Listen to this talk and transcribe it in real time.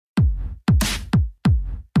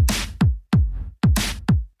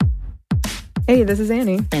Hey, this is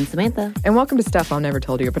Annie. And Samantha. And welcome to Stuff I'll Never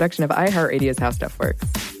Told You, a production of iHeartRadio's How Stuff Works.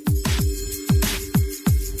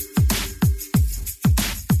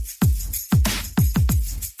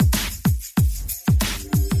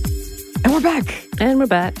 And we're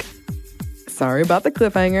back. Sorry about the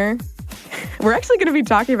cliffhanger. We're actually going to be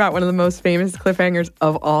talking about one of the most famous cliffhangers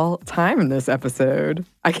of all time in this episode.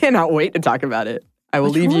 I cannot wait to talk about it. I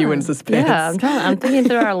will leave you in suspense. Yeah, I'm thinking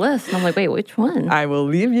through our list, and I'm like, wait, which one? I will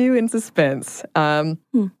leave you in suspense.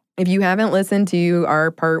 If you haven't listened to our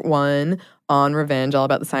part 1 on revenge, all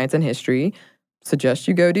about the science and history, suggest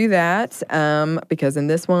you go do that. Because in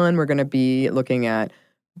this one, we're going to be looking at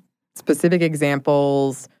specific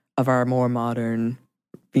examples of our more modern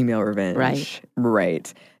female revenge.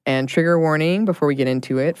 Right. And trigger warning before we get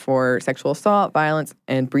into it for sexual assault, violence,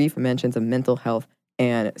 and brief mentions of mental health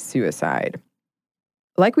and suicide.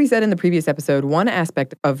 Like we said in the previous episode, one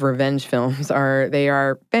aspect of revenge films they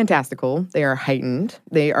are fantastical, they are heightened,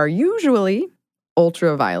 they are usually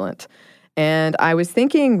ultra-violent. And I was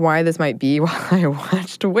thinking why this might be while I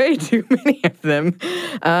watched way too many of them.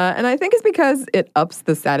 And I think it's because it ups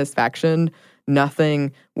the satisfaction.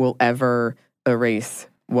 Nothing will ever erase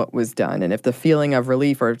what was done. And if the feeling of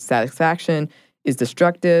relief or satisfaction is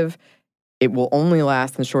destructive, it will only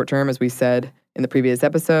last in the short term, as we said in the previous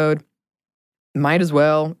episode. Might as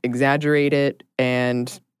well exaggerate it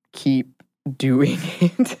and keep doing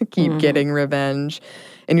it, keep getting revenge.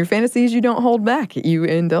 In your fantasies, you don't hold back. You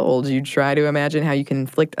indulge. You try to imagine how you can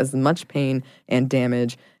inflict as much pain and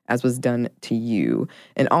damage as was done to you.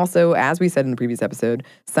 And also, as we said in the previous episode,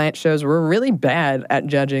 science shows we're really bad at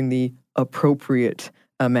judging the appropriate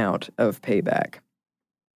amount of payback.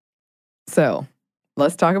 So,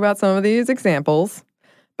 let's talk about some of these examples.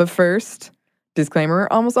 But first, disclaimer,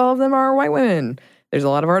 almost all of them are white women. There's a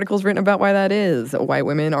lot of articles written about why that is. White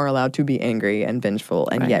women are allowed to be angry and vengeful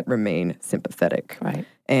and yet remain sympathetic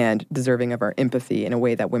and deserving of our empathy in a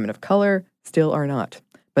way that women of color still are not.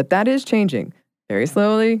 But that is changing. Very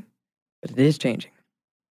slowly, but it is changing.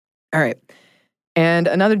 All right. And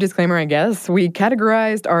another disclaimer, I guess. We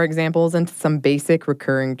categorized our examples into some basic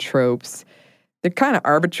recurring tropes. They're kind of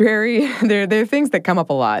arbitrary. They're things that come up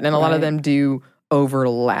a lot, and a lot of them do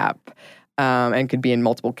overlap. And could be in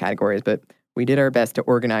multiple categories, but we did our best to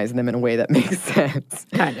organize them in a way that makes sense.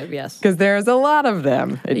 Kind of, yes. Because there's a lot of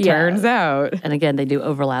them, it turns out. And again, they do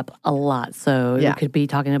overlap a lot. So you could be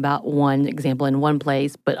talking about one example in one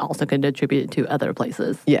place, but also could attribute it to other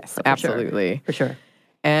places. Yes, so absolutely. For sure.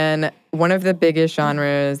 And one of the biggest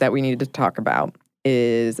genres that we needed to talk about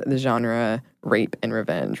is the genre rape and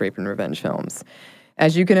revenge films.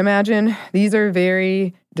 As you can imagine, these are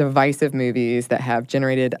very divisive movies that have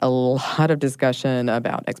generated a lot of discussion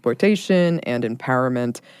about exploitation and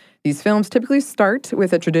empowerment. These films typically start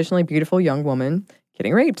with a traditionally beautiful young woman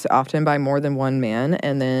getting raped, often by more than one man,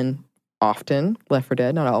 and then often, left for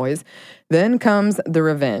dead, not always. Then comes the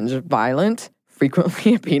revenge. Violent,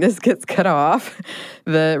 frequently a penis gets cut off.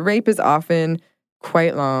 The rape is often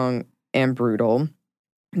quite long and brutal.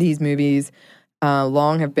 These movies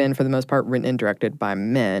long have been, for the most part, written and directed by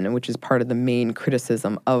men, which is part of the main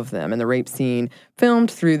criticism of them. And the rape scene filmed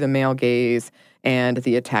through the male gaze and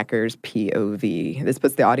the attacker's POV. This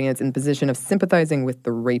puts the audience in the position of sympathizing with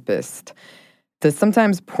the rapist. The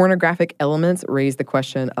sometimes pornographic elements raise the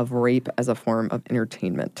question of rape as a form of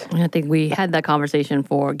entertainment. I think we had that conversation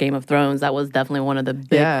for Game of Thrones. That was definitely one of the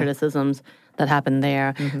big criticisms that happened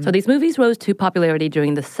there. So these movies rose to popularity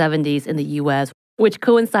during the 70s in the U.S., which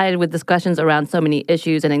coincided with discussions around so many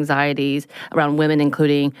issues and anxieties around women,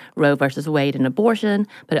 including Roe versus Wade and abortion.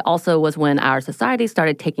 But it also was when our society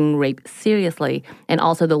started taking rape seriously and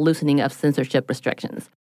also the loosening of censorship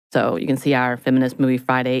restrictions. So you can see our feminist movie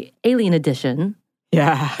Friday, Alien Edition,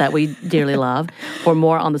 that we dearly love, for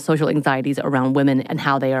more on the social anxieties around women and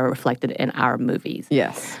how they are reflected in our movies.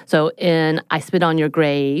 Yes. So in I Spit on Your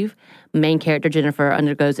Grave, main character Jennifer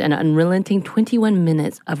undergoes an unrelenting 21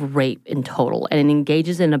 minutes of rape in total and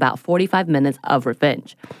engages in about 45 minutes of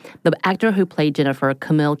revenge. The actor who played Jennifer,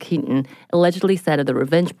 Camille Keaton, allegedly said of the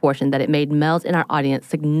revenge portion that it made males in our audience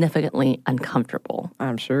significantly uncomfortable.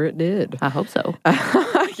 I'm sure it did. I hope so.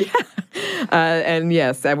 And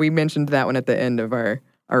yes, we mentioned that one at the end of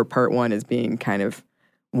our part 1 as being kind of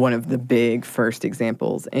one of the big first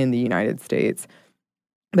examples in the United States.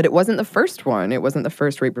 But it wasn't the first one. It wasn't the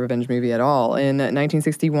first rape revenge movie at all. In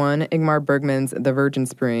 1961, Ingmar Bergman's The Virgin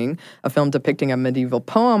Spring, a film depicting a medieval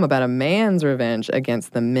poem about a man's revenge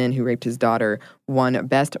against the men who raped his daughter, won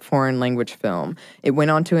Best Foreign Language Film. It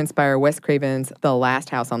went on to inspire Wes Craven's The Last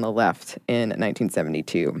House on the Left in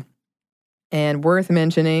 1972. And worth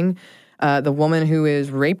mentioning, The woman who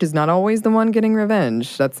is raped is not always the one getting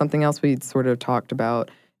revenge. That's something else we sort of talked about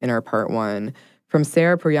in our part 1. From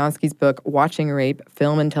Sarah Poryansky's book, Watching Rape,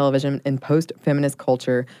 Film and Television in Post-Feminist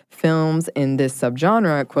Culture, films in this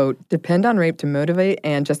subgenre, quote, depend on rape to motivate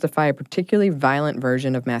and justify a particularly violent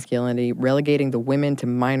version of masculinity, relegating the women to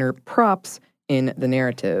minor props in the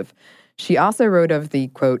narrative. She also wrote of the,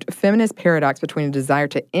 quote, feminist paradox between a desire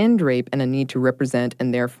to end rape and a need to represent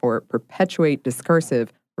and therefore perpetuate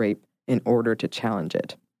discursive rape in order to challenge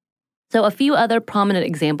it. So a few other prominent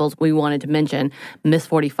examples we wanted to mention. Miss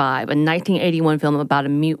 45, a 1981 film about a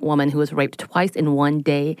mute woman who was raped twice in one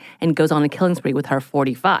day and goes on a killing spree with her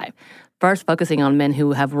 45. First focusing on men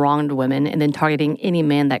who have wronged women and then targeting any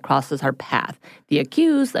man that crosses her path. The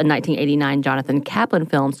Accused, a 1989 Jonathan Kaplan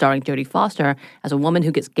film starring Jodie Foster as a woman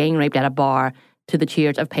who gets gang raped at a bar to the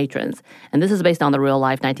cheers of patrons. And this is based on the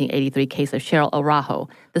real-life 1983 case of Cheryl Araujo.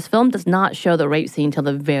 This film does not show the rape scene till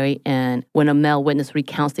the very end when a male witness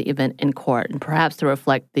recounts the event in court, and perhaps to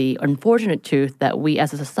reflect the unfortunate truth that we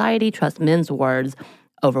as a society trust men's words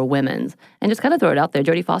over women's. And just kind of throw it out there,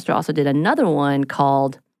 Jodie Foster also did another one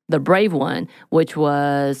called The Brave One, which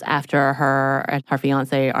was after her and her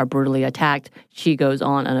fiancé are brutally attacked. She goes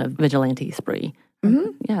on a vigilante spree. Mm-hmm.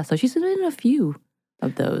 Yeah, so she's been in a few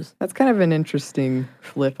of those. That's kind of an interesting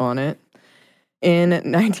flip on it. In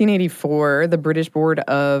 1984, the British Board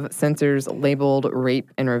of Censors labeled rape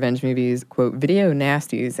and revenge movies, quote, video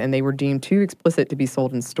nasties, and they were deemed too explicit to be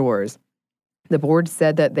sold in stores. The board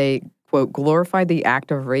said that they, quote, glorified the act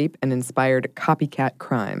of rape and inspired copycat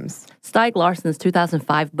crimes. Stieg Larsson's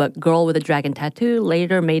 2005 book, Girl with a Dragon Tattoo,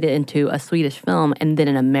 later made it into a Swedish film and then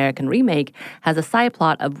an American remake, has a side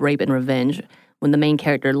plot of rape and revenge, when the main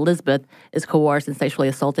character, Lisbeth, is coerced and sexually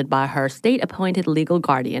assaulted by her state-appointed legal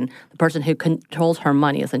guardian, the person who controls her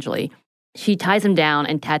money, essentially. She ties him down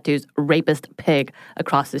and tattoos rapist pig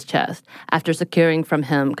across his chest. After securing from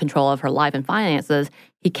him control of her life and finances,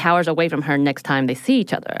 he cowers away from her next time they see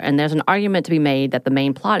each other. And there's an argument to be made that the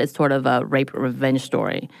main plot is sort of a rape revenge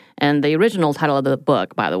story. And the original title of the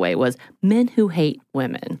book, by the way, was Men Who Hate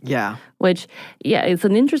Women. Yeah. Which, yeah, it's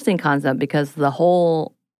an interesting concept because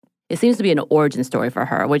it seems to be an origin story for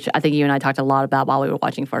her, which I think you and I talked a lot about while we were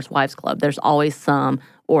watching First Wives Club. There's always some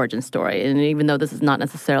origin story. And even though this is not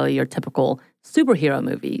necessarily your typical superhero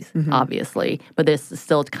movies, obviously, but this is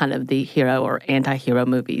still kind of the hero or anti-hero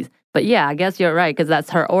movies. But yeah, I guess you're right, because that's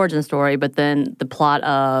her origin story. But then the plot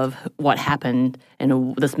of what happened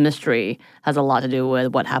and this mystery has a lot to do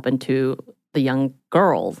with what happened to the young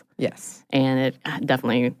girls. Yes. And it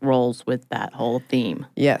definitely rolls with that whole theme.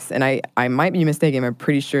 Yes, and I might be mistaken. I'm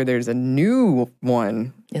pretty sure there's a new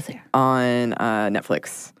one on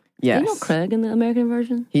Netflix. Yes. Is Daniel Craig in the American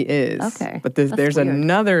version? He is. Okay. But there's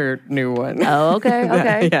another new one. Oh, okay,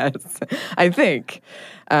 okay. Yes, I think.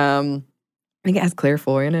 I think it has Claire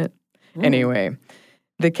Foy in it. Anyway,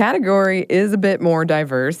 the category is a bit more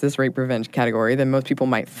diverse, this rape revenge category, than most people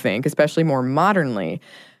might think, especially more modernly.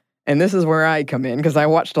 And this is where I come in, because I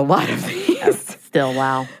watched a lot of these. Still,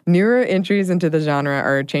 wow. Newer entries into the genre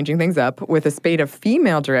are changing things up with a spate of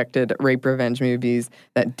female-directed rape revenge movies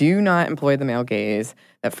that do not employ the male gaze,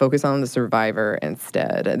 that focus on the survivor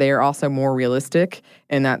instead. They are also more realistic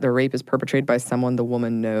in that the rape is perpetrated by someone the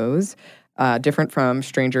woman knows, different from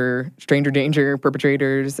stranger danger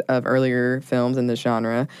perpetrators of earlier films in the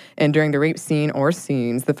genre. And during the rape scene or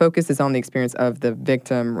scenes, the focus is on the experience of the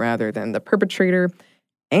victim rather than the perpetrator,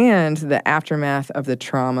 and the aftermath of the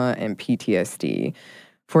trauma and PTSD.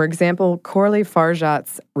 For example, Coralie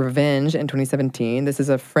Farjat's Revenge in 2017. This is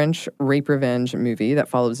a French rape revenge movie that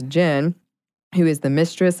follows Jen, who is the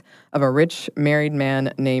mistress of a rich married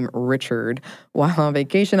man named Richard. While on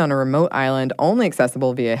vacation on a remote island only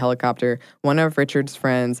accessible via helicopter, one of Richard's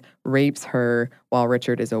friends rapes her while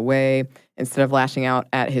Richard is away. Instead of lashing out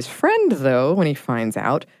at his friend, though, when he finds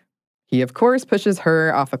out, he, of course, pushes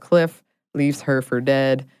her off a cliff, leaves her for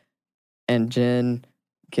dead, and Jen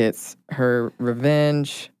gets her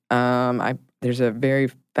revenge. There's a very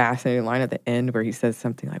fascinating line at the end where he says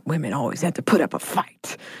something like, women always have to put up a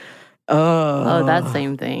fight. Oh, that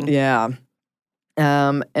same thing. Yeah.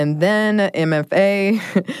 And then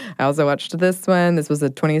MFA, I also watched this one. This was a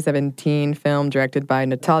 2017 film directed by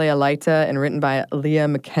Natalia Laita and written by Leah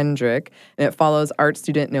McKendrick. And it follows art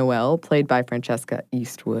student Noelle, played by Francesca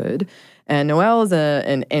Eastwood. And Noelle is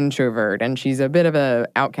an introvert, and she's a bit of an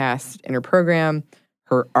outcast in her program.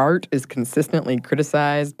 Her art is consistently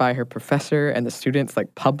criticized by her professor and the students,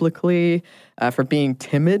 like, publicly for being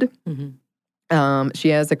timid. Mm-hmm. She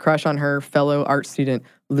has a crush on her fellow art student,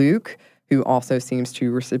 Luke, who also seems to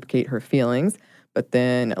reciprocate her feelings. But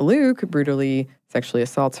then Luke brutally sexually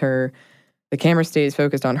assaults her. the camera stays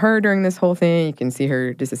focused on her during this whole thing. You can see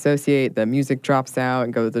her disassociate. The music drops out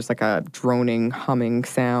and goes. There's like a droning, humming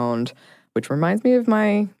sound, which reminds me of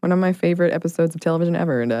one of my favorite episodes of television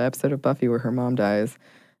ever, an episode of Buffy where her mom dies.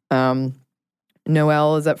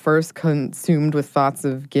 Noelle is at first consumed with thoughts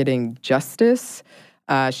of getting justice.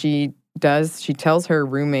 She tells her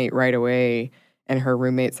roommate right away, and her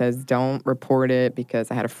roommate says, don't report it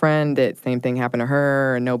because I had a friend that same thing happened to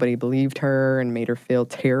her and nobody believed her and made her feel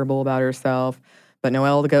terrible about herself. But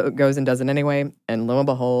Noelle goes and does it anyway. And lo and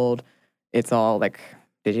behold, it's all like,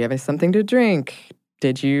 did you have something to drink?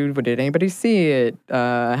 Did anybody see it?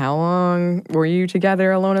 How long were you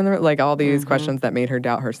together alone in the room? Like all these questions that made her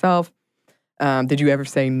doubt herself. Did you ever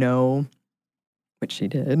say no? Which she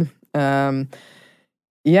did.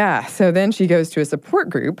 Yeah, so then she goes to a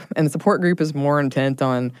support group, and the support group is more intent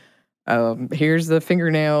on, here's the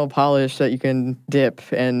fingernail polish that you can dip,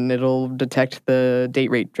 and it'll detect the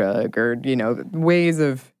date rape drug, or, ways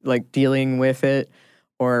of, like, dealing with it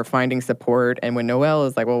or finding support. And when Noelle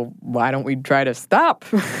is like, well, why don't we try to stop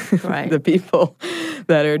the people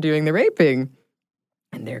that are doing the raping?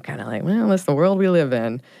 And they're kind of like, well, that's the world we live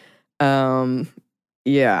in.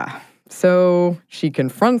 Yeah. So she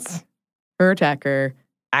confronts her attacker,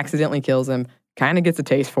 accidentally kills him, kind of gets a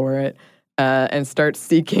taste for it, and starts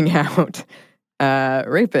seeking out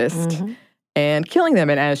rapists and killing them.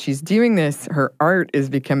 And as she's doing this, her art is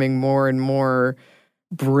becoming more and more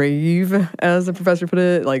brave, as the professor put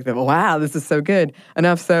it. Like, wow, this is so good.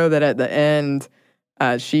 Enough so that at the end,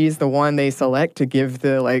 she's the one they select to give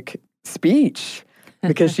the, speech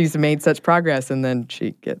because she's made such progress, and then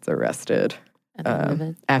she gets arrested.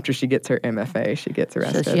 After she gets her MFA, she gets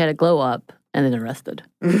arrested. So she had a glow up and then arrested.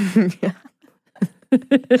 Yeah.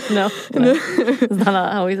 No, that's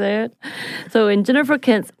not how we say it. So in Jennifer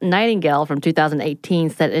Kent's Nightingale from 2018,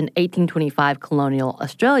 set in 1825 colonial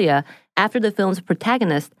Australia, after the film's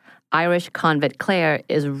protagonist, Irish convict Claire,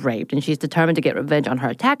 is raped, and she's determined to get revenge on her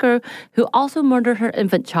attacker, who also murdered her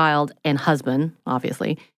infant child and husband,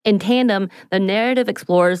 obviously. In tandem, the narrative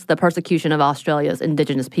explores the persecution of Australia's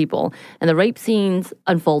Indigenous people, and the rape scenes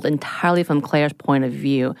unfold entirely from Claire's point of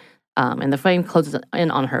view. And the frame closes in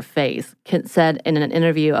on her face. Kent said in an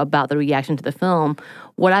interview about the reaction to the film,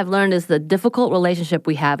 what I've learned is the difficult relationship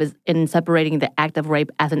we have is in separating the act of rape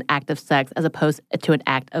as an act of sex as opposed to an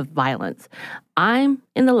act of violence. I'm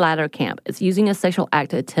in the latter camp. It's using a sexual act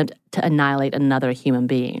to attempt to annihilate another human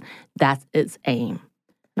being. That's its aim.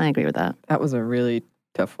 And I agree with that. That was a really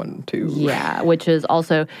tough one, too. Yeah, which is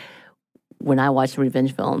also, when I watch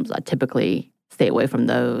revenge films, I typically stay away from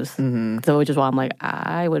those. So which is why I'm like,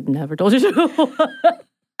 I would never told you to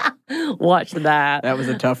watch that. That was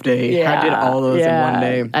a tough day. Yeah. I did all those in one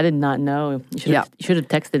day. I did not know. You should have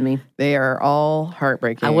texted me. They are all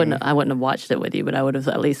heartbreaking. I wouldn't have watched it with you, but I would have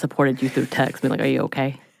at least supported you through text. Be like, are you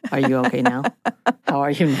okay? Are you okay now? How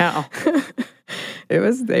are you now?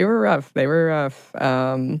 They were rough. They were rough.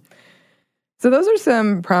 So those are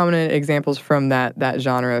some prominent examples from that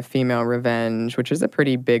genre of female revenge, which is a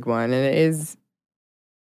pretty big one. And it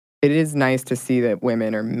is nice to see that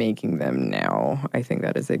women are making them now. I think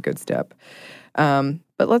that is a good step. But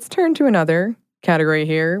let's turn to another category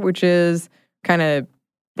here, which is kind of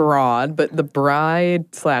broad, but the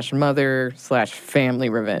bride/mother/family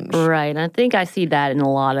revenge. Right. And I think I see that in a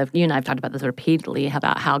lot of, you and I have talked about this repeatedly,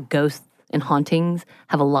 about how ghosts and hauntings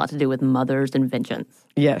have a lot to do with mothers and vengeance.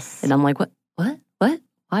 Yes. And I'm like, what?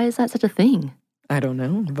 Why is that such a thing? I don't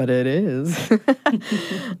know, but it is.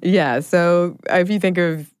 Yeah, so if you think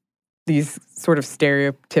of these sort of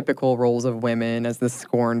stereotypical roles of women as the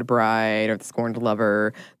scorned bride or the scorned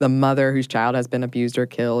lover, the mother whose child has been abused or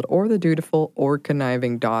killed, or the dutiful or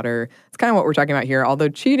conniving daughter. It's kind of what we're talking about here, although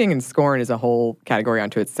cheating and scorn is a whole category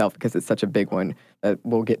unto itself because it's such a big one that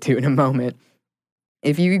we'll get to in a moment.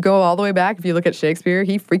 If you go all the way back, if you look at Shakespeare,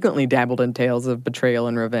 he frequently dabbled in tales of betrayal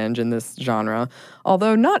and revenge in this genre,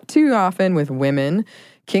 although not too often with women.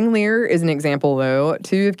 King Lear is an example, though.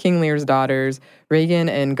 Two of King Lear's daughters, Regan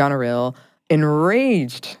and Goneril,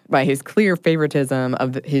 enraged by his clear favoritism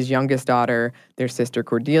of his youngest daughter, their sister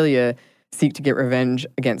Cordelia, seek to get revenge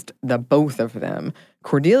against the both of them.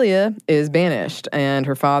 Cordelia is banished, and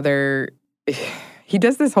her father, he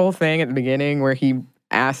does this whole thing at the beginning where he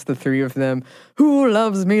asks the three of them, who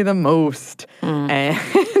loves me the most? And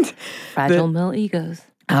fragile male egos.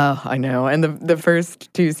 Oh, I know. And the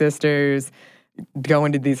first two sisters go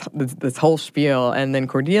into this whole spiel, and then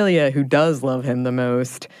Cordelia, who does love him the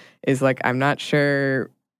most, is like, I'm not sure,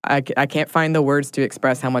 I can't find the words to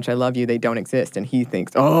express how much I love you. They don't exist. And he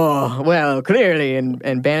thinks, oh, well, clearly,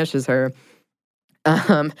 and banishes her.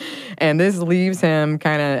 And this leaves him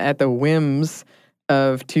kind of at the whims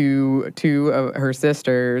of two of her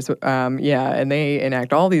sisters. And they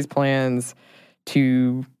enact all these plans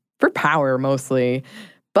for power mostly.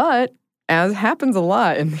 But as happens a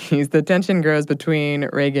lot in these, the tension grows between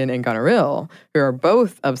Regan and Goneril, who are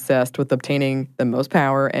both obsessed with obtaining the most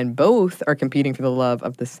power, and both are competing for the love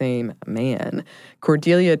of the same man.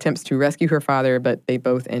 Cordelia attempts to rescue her father, but they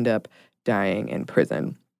both end up dying in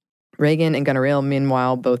prison. Regan and Goneril,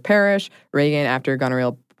 meanwhile, both perish. Regan after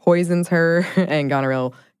Goneril poisons her, and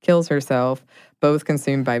Goneril kills herself, both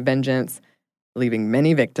consumed by vengeance, leaving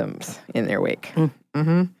many victims in their wake.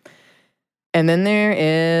 Mm-hmm. And then there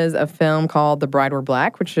is a film called The Bride Wore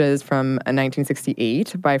Black, which is from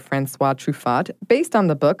 1968 by Francois Truffaut, based on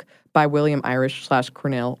the book by William Irish /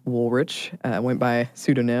 Cornell Woolrich, went by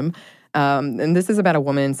pseudonym. And this is about a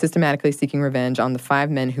woman systematically seeking revenge on the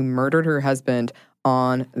 5 men who murdered her husband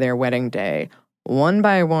on their wedding day. One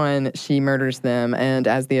by one, she murders them, and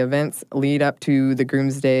as the events lead up to the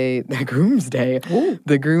groom's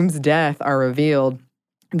death are revealed,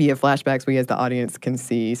 via flashbacks, we as the audience can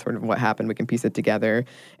see sort of what happened. We can piece it together.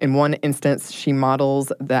 In one instance, she models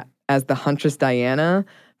that as the Huntress Diana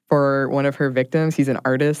for one of her victims. He's an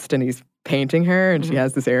artist, and he's painting her, and she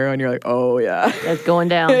has this arrow, and you're like, oh, yeah. It's going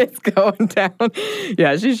down. It's going down.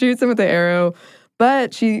 Yeah, she shoots him with the arrow,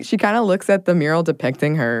 but she kind of looks at the mural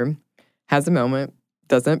depicting her, has a moment,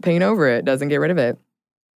 doesn't paint over it, doesn't get rid of it,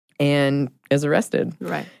 and is arrested.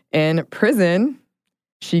 Right. In prison,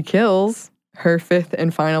 she kills her 5th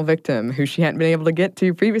and final victim, who she hadn't been able to get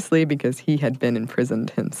to previously because he had been imprisoned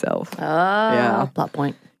himself. Oh, yeah. Plot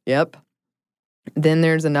point. Yep. Then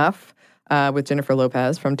there's Enough with Jennifer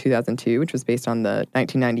Lopez from 2002, which was based on the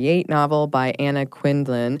 1998 novel by Anna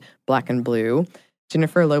Quindlen, Black and Blue.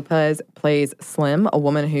 Jennifer Lopez plays Slim, a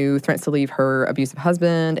woman who threatens to leave her abusive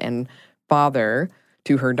husband and father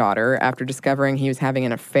to her daughter after discovering he was having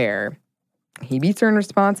an affair. He beats her in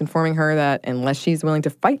response, informing her that unless she's willing to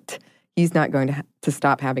fight, he's not going to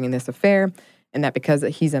stop having this affair, and that because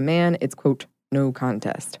he's a man, it's, quote, no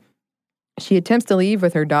contest. She attempts to leave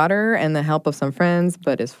with her daughter and the help of some friends,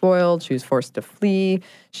 but is foiled. She was forced to flee.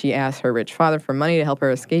 She asks her rich father for money to help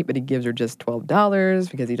her escape, but he gives her just $12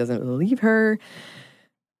 because he doesn't believe her.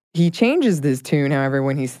 He changes this tune, however,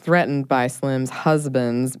 when he's threatened by Slim's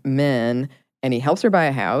husband's men, and he helps her buy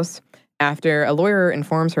a house. After a lawyer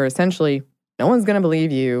informs her essentially, no one's going to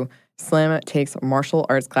believe you, Slim takes martial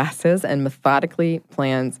arts classes and methodically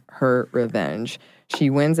plans her revenge. She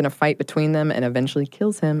wins in a fight between them and eventually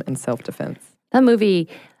kills him in self-defense. That movie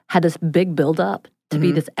had this big build-up to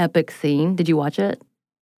be this epic scene. Did you watch it?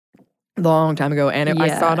 Long time ago, and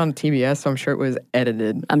I saw it on TBS, so I'm sure it was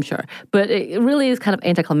edited. I'm sure. But it really is kind of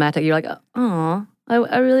anticlimactic. You're like, oh,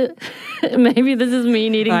 I really, maybe this is me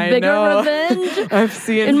needing bigger revenge I've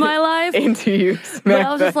seen in my life. Into you. But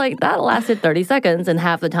I was just like, that lasted 30 seconds, and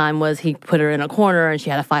half the time was he put her in a corner and she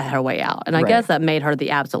had to fight her way out. And I guess that made her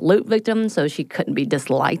the absolute victim, so she couldn't be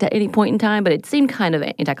disliked at any point in time, but it seemed kind of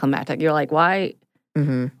anticlimactic. You're like, why?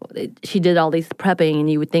 She did all these prepping, and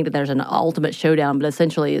you would think that there's an ultimate showdown, but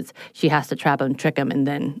essentially she has to trap him, trick him, and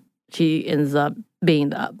then she ends up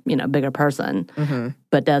being the bigger person,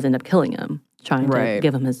 but does end up killing him, trying to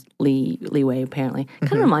give him his leeway, apparently.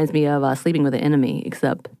 Kind of reminds me of Sleeping with the Enemy,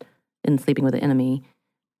 except in Sleeping with the Enemy,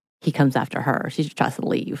 he comes after her. She tries to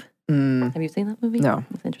leave. Have you seen that movie? No.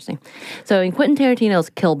 That's interesting. So in Quentin Tarantino's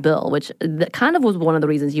Kill Bill, which kind of was one of the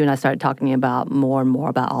reasons you and I started talking about more and more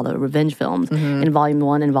about all the revenge films, in Volume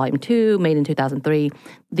 1 and Volume 2, made in 2003,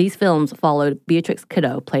 these films followed Beatrix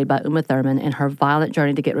Kiddo, played by Uma Thurman, in her violent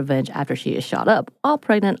journey to get revenge after she is shot up while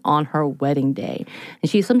pregnant on her wedding day. And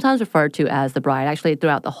she's sometimes referred to as the bride. Actually,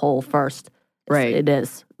 throughout the whole first, it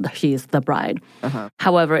is. She's the bride.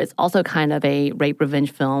 However, it's also kind of a rape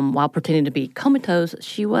revenge film. While pretending to be comatose,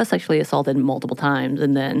 she was sexually assaulted multiple times.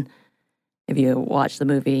 And then, if you watch the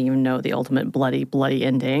movie, you know the ultimate bloody, bloody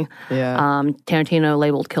ending. Tarantino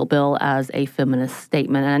labeled Kill Bill as a feminist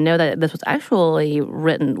statement. And I know that this was actually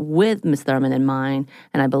written with Miss Thurman in mind.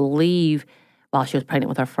 And I believe while she was pregnant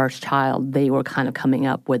with her first child, they were kind of coming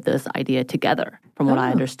up with this idea together, from what I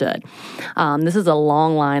understood. This is a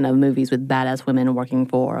long line of movies with badass women working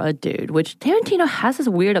for a dude, which Tarantino has this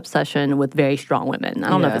weird obsession with very strong women. I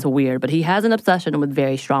don't know if it's weird, but he has an obsession with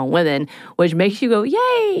very strong women, which makes you go, yay,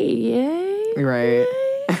 yay. Right.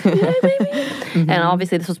 Yay, baby. And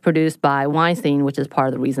obviously this was produced by Weinstein, which is part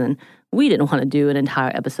of the reason we didn't want to do an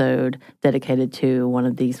entire episode dedicated to one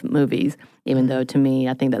of these movies, even though to me,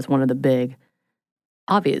 I think that's one of the big,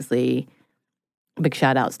 obviously, big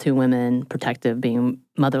shout-outs to women, protective, being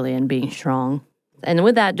motherly, and being strong. And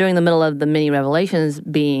with that, during the middle of the many revelations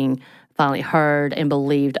being finally heard and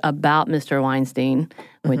believed about Mr. Weinstein,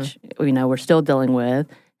 which, we're still dealing with,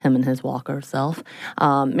 him and his Walker self.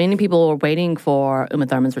 Many people were waiting for Uma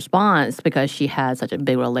Thurman's response because she had such a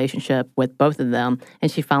big relationship with both of them.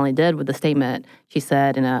 And she finally did with the statement. She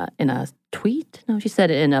said in a tweet? No, she said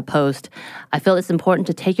it in a post. "I feel it's important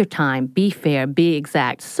to take your time, be fair, be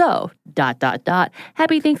exact. So, ...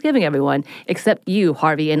 Happy Thanksgiving, everyone. Except you,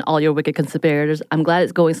 Harvey, and all your wicked conspirators. I'm glad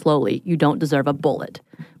it's going slowly. You don't deserve a bullet."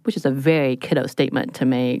 Which is a very kiddo statement to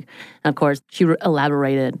make. And of course, she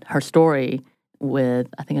elaborated her story with,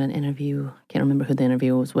 I think in an interview, can't remember who the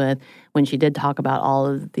interview was with, when she did talk about all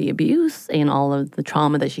of the abuse and all of the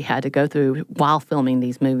trauma that she had to go through while filming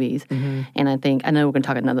these movies. And I know we're going to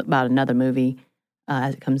talk about another movie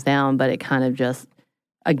as it comes down, but it kind of just,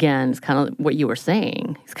 again, it's kind of what you were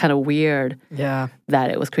saying. It's kind of weird that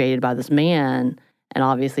it was created by this man, and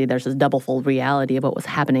obviously there's this double-fold reality of what was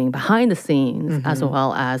happening behind the scenes, as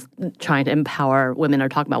well as trying to empower women or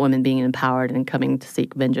talk about women being empowered and coming to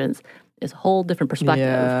seek vengeance. Is a whole different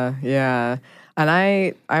perspective. Yeah. And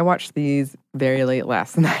I watched these very late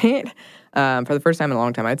last night for the first time in a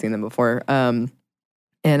long time. I'd seen them before. And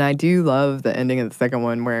I do love the ending of the second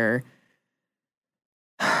one where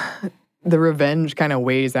the revenge kind of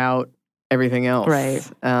weighs out everything else. Right.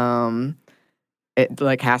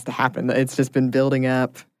 It has to happen. It's just been building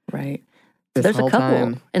up. Right. There's a couple.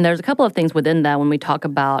 Time. And there's a couple of things within that when we talk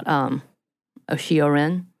about Oshio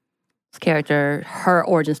Ren. Character, her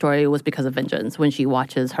origin story was because of vengeance when she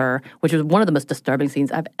watches her, which was one of the most disturbing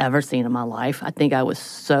scenes I've ever seen in my life. I think I was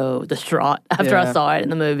so distraught after I saw it in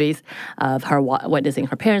the movies of her witnessing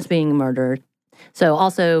her parents being murdered. So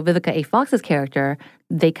also Vivica A. Fox's character,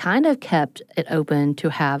 they kind of kept it open to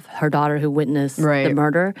have her daughter who witnessed the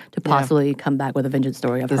murder to possibly come back with a vengeance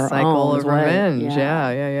story of her own. The cycle of revenge. Yeah.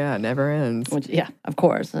 It never ends. Which, of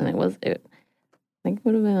course. And I think it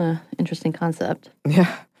would have been an interesting concept.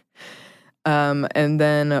 Yeah. And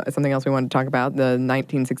then something else we wanted to talk about, the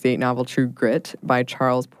 1968 novel True Grit by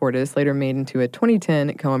Charles Portis, later made into a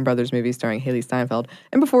 2010 Coen Brothers movie starring Haley Steinfeld.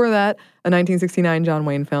 And before that, a 1969 John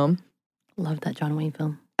Wayne film. Love that John Wayne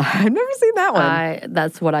film. I've never seen that one.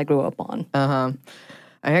 That's what I grew up on.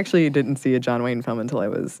 I actually didn't see a John Wayne film until I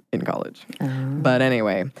was in college. But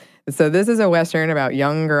anyway, so this is a Western about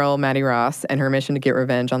young girl Maddie Ross and her mission to get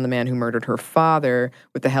revenge on the man who murdered her father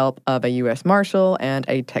with the help of a U.S. Marshal and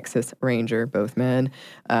a Texas Ranger, both men.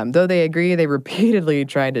 Though they agree, they repeatedly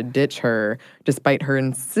try to ditch her despite her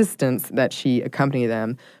insistence that she accompany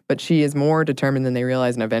them. But she is more determined than they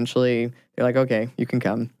realize, and eventually they're like, okay, you can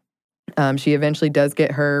come. She eventually does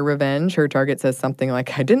get her revenge. Her target says something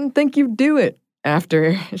like, "I didn't think you'd do it,"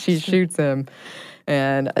 after she shoots him.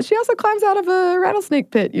 And she also climbs out of a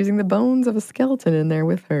rattlesnake pit using the bones of a skeleton in there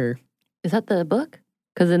with her. Is that the book?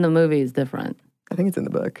 Because in the movie it's different. I think it's in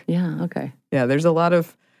the book. Yeah, okay. Yeah, there's a lot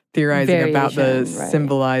of theorizing about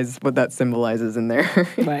what that symbolizes in there.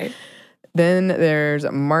 Right. Then there's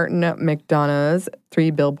Martin McDonagh's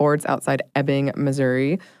 3 Billboards Outside Ebbing,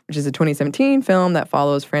 Missouri, which is a 2017 film that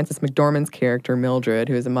follows Frances McDormand's character, Mildred,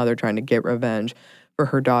 who is a mother trying to get revenge for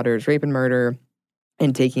her daughter's rape and murder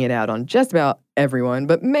and taking it out on just about everyone,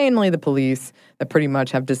 but mainly the police that pretty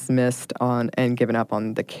much have dismissed on and given up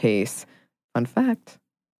on the case. Fun fact,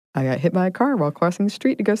 I got hit by a car while crossing the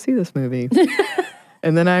street to go see this movie.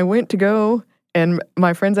 And then I went to go, and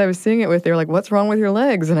my friends I was seeing it with, they were like, "What's wrong with your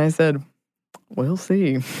legs?" And I said, "We'll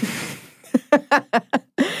see."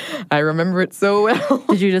 I remember it so well.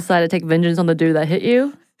 Did you decide to take vengeance on the dude that hit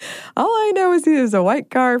you? All I know is he is a white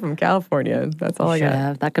car from California. That's all I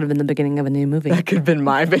got. That could have been the beginning of a new movie. That could have been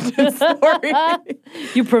my vengeance story.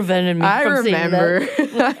 You prevented me from seeing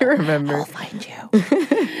that. I remember. I'll find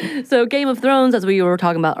you. So Game of Thrones, as we were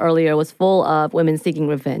talking about earlier, was full of women seeking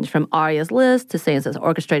revenge, from Arya's list to Sansa's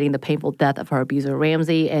orchestrating the painful death of her abuser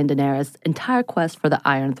Ramsay, and Daenerys' entire quest for the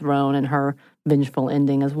Iron Throne and her vengeful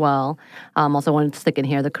ending as well. Also wanted to stick in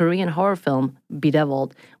here the Korean horror film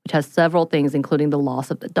Bedeviled, which has several things, including the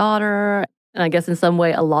loss of the daughter, and I guess in some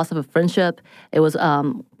way a loss of a friendship. It was,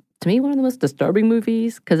 to me, one of the most disturbing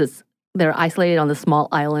movies because they're isolated on this small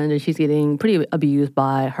island and she's getting pretty abused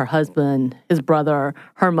by her husband, his brother,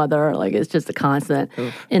 her mother. Like, it's just a constant.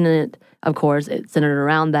 And it, of course, it's centered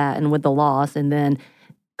around that and with the loss, and then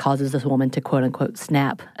causes this woman to quote-unquote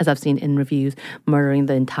snap, as I've seen in reviews, murdering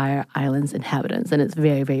the entire island's inhabitants. And it's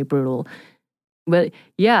very, very brutal. But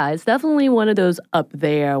yeah, it's definitely one of those up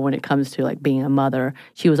there when it comes to like being a mother.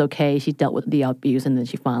 She was okay. She dealt with the abuse, and then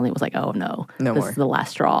she finally was like, oh no, this is the last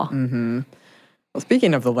straw. Mm-hmm. Well,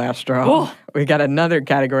 speaking of the last straw, we got another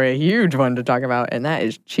category, a huge one to talk about, and that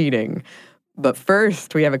is cheating. But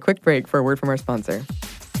first, we have a quick break for a word from our sponsor.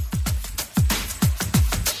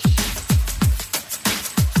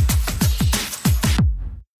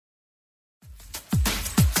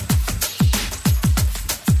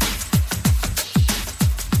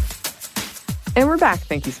 And we're back.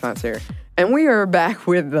 Thank you, sponsor. And we are back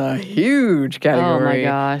with the huge category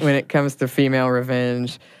when it comes to female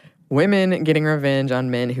revenge. Women getting revenge on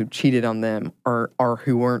men who cheated on them or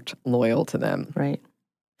who weren't loyal to them. Right.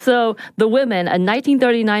 So, The Women, a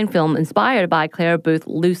 1939 film inspired by Claire Booth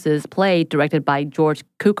Luce's play directed by George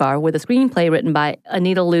Cukor, with a screenplay written by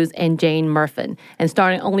Anita Luce and Jane Murfin, and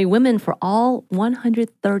starring only women for all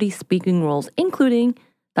 130 speaking roles, including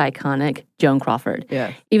the iconic Joan Crawford.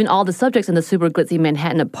 Yeah. Even all the subjects in the super glitzy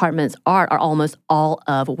Manhattan apartments art are almost all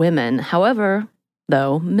of women. However,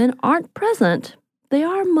 though men aren't present, they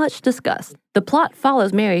are much discussed. The plot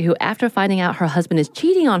follows Mary, who, after finding out her husband is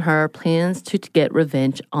cheating on her, plans to get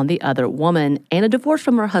revenge on the other woman and a divorce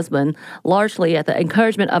from her husband, largely at the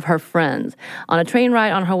encouragement of her friends. On a train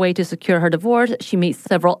ride on her way to secure her divorce, she meets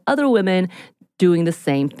several other women doing the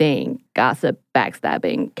same thing. Gossip,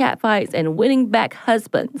 backstabbing, catfights, and winning back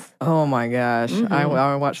husbands. Oh my gosh.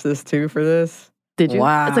 I watched this too for this. Did you?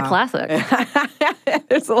 Wow. It's a classic.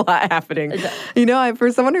 There's a lot happening. You know,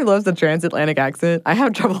 for someone who loves the transatlantic accent, I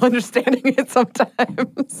have trouble understanding it sometimes.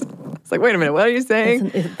 It's like, wait a minute, what are you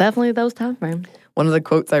saying? It's definitely those time frames. One of the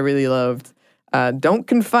quotes I really loved, don't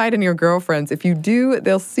confide in your girlfriends. If you do,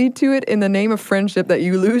 they'll see to it in the name of friendship that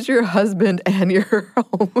you lose your husband and your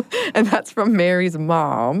home. And that's from Mary's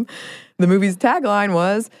mom. The movie's tagline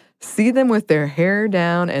was, see them with their hair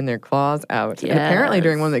down and their claws out. Yes. And apparently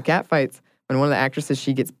during one of the catfights, when one of the actresses,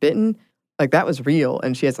 she gets bitten, like that was real,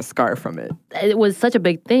 and she has a scar from it. It was such a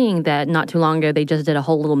big thing that not too long ago, they just did a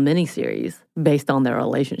whole little mini-series based on their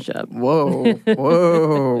relationship. Whoa,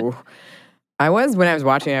 whoa. When I was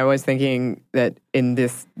watching, I was thinking that in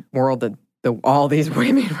this world that all these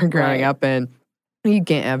women were growing up in, you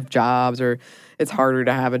can't have jobs, or it's harder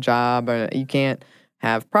to have a job, or you can't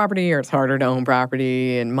have property, or it's harder to own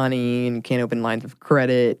property and money, and you can't open lines of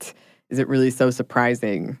credit. Is it really so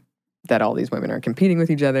surprising that all these women are competing with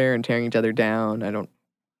each other and tearing each other down? I don't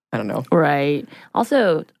know. Right.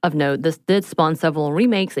 Also, of note, this did spawn several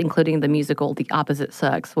remakes, including the musical The Opposite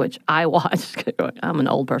Sex, which I watched. I'm an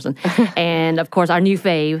old person. And, of course, our new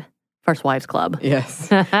fave, First Wives Club. Yes.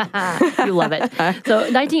 You love it. So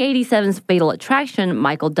 1987's Fatal Attraction,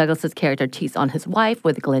 Michael Douglas's character cheats on his wife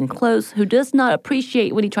with Glenn Close, who does not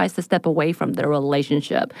appreciate when he tries to step away from their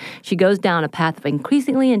relationship. She goes down a path of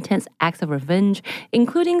increasingly intense acts of revenge,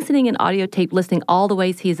 including sending an audio tape listing all the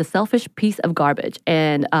ways he is a selfish piece of garbage.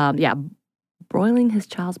 And, broiling his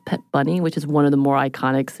child's pet bunny, which is one of the more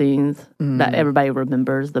iconic scenes that everybody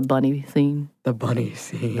remembers, the bunny scene. The bunny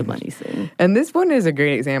scene. The bunny scene. And this one is a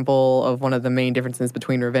great example of one of the main differences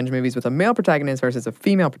between revenge movies with a male protagonist versus a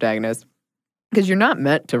female protagonist. Because you're not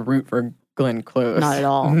meant to root for Glenn Close. Not at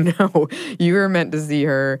all. No. You are meant to see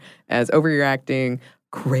her as overreacting,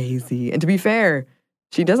 crazy. And to be fair,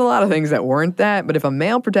 she does a lot of things that weren't that, but if a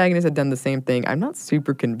male protagonist had done the same thing, I'm not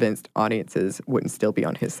super convinced audiences wouldn't still be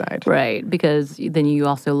on his side. Right, because then you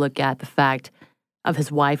also look at the fact of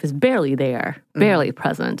his wife is barely there, barely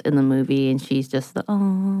present in the movie, and she's just the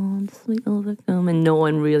sweet little victim, and no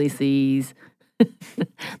one really sees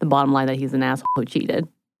the bottom line that he's an asshole who cheated.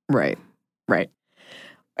 Right.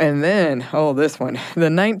 And then, this one,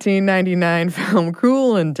 the 1999 film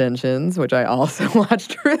Cruel Intentions, which I also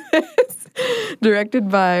watched for this. Directed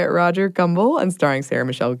by Roger Gumbel and starring Sarah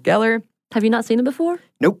Michelle Gellar. Have you not seen it before?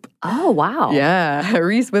 Nope. Oh, wow. Yeah.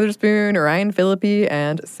 Reese Witherspoon, Ryan Phillippe,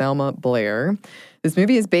 and Selma Blair. This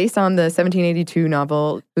movie is based on the 1782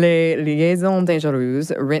 novel Les Liaisons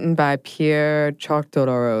Dangereuses, written by Pierre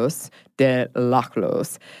Chartoros de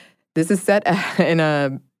Laclos. This is set in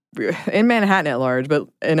Manhattan at large, but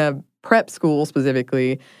in a prep school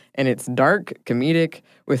specifically, and it's dark, comedic,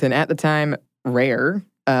 with an, at the time, rare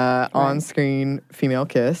on-screen female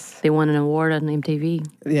kiss. They won an award on MTV.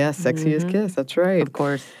 Yeah, Sexiest Kiss, that's right. Of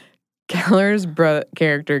course. Gellar's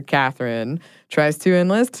character, Catherine, tries to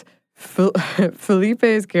enlist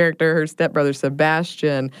Felipe's character, her stepbrother,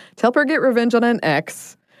 Sebastian, to help her get revenge on an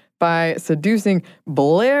ex by seducing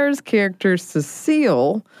Blair's character,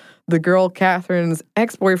 Cecile, the girl Catherine's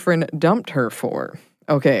ex-boyfriend dumped her for.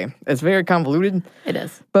 Okay, it's very convoluted. It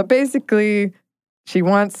is. But basically, she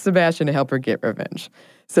wants Sebastian to help her get revenge.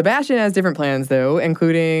 Sebastian has different plans, though,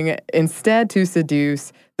 including instead to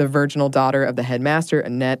seduce the virginal daughter of the headmaster,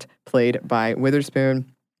 Annette, played by Witherspoon.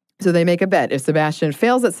 So they make a bet. If Sebastian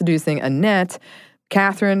fails at seducing Annette,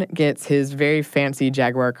 Catherine gets his very fancy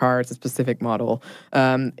Jaguar car. It's a specific model.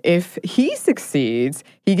 If he succeeds,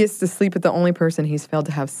 he gets to sleep with the only person he's failed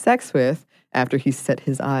to have sex with after he set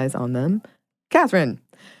his eyes on them, Catherine.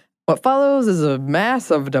 What follows is a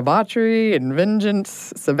mass of debauchery and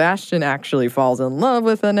vengeance. Sebastian actually falls in love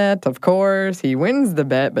with Annette, of course. He wins the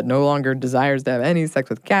bet, but no longer desires to have any sex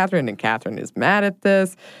with Catherine, and Catherine is mad at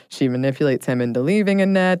this. She manipulates him into leaving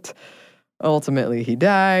Annette. Ultimately, he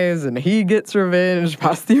dies, and he gets revenge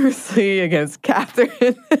posthumously against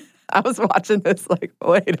Catherine. I was watching this like,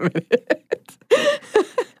 wait a minute.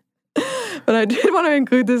 But I did want to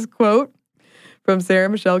include this quote from Sarah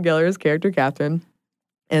Michelle Gellar's character, Catherine.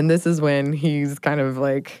 And this is when he's kind of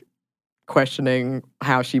like questioning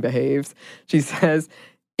how she behaves. She says,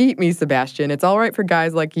 "Eat me, Sebastian. It's all right for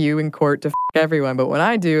guys like you in court to f*** everyone, but when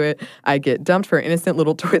I do it, I get dumped for innocent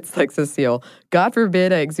little twits like Cecile. God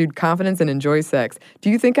forbid I exude confidence and enjoy sex. Do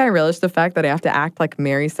you think I relish the fact that I have to act like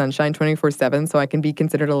Mary Sunshine 24/7 so I can be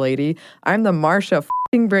considered a lady? I'm the Marcia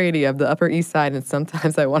f***ing Brady of the Upper East Side, and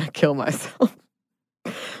sometimes I want to kill myself."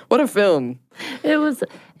 What a film.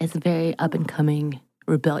 It's a very up-and-coming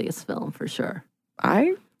rebellious film for sure.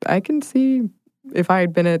 I can see if I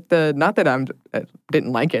had been at not that I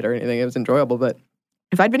didn't like it or anything, it was enjoyable, but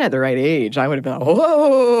if I'd been at the right age, I would have been like,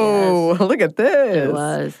 whoa, yes. Look at this. It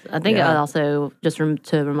was. I think also, just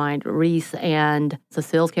to remind, Reese and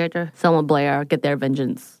Cecile's character, Selma Blair, get their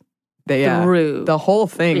vengeance through. The whole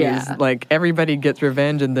thing is like everybody gets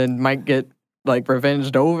revenge and then might get like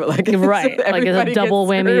revenged over. Like, right. Like it's a double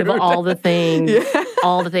whammy of all the things.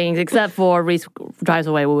 All the things, except for Reese drives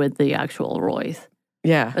away with the actual Royce.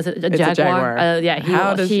 Yeah. Is it a Jaguar?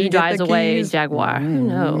 She drives away Jaguar. Mm-hmm. Who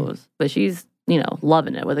knows? But she's,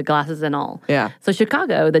 loving it with the glasses and all. Yeah. So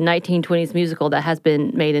Chicago, the 1920s musical that has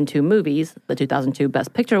been made into movies, the 2002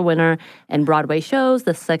 Best Picture winner, and Broadway shows,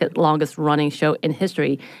 the second longest running show in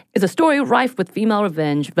history, is a story rife with female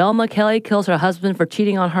revenge. Velma Kelly kills her husband for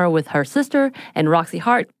cheating on her with her sister, and Roxy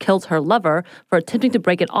Hart kills her lover for attempting to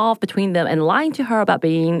break it off between them and lying to her about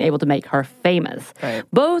being able to make her famous. Right.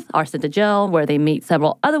 Both are sent to jail, where they meet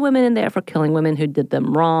several other women in there for killing women who did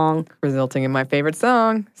them wrong. Resulting in my favorite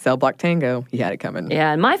song, Cell Block Tango. He had it coming.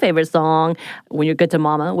 Yeah, and my favorite song, When You're Good to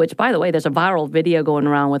Mama, which, by the way, there's a viral video going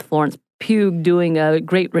around with Florence Pugh doing a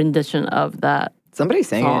great rendition of that. Somebody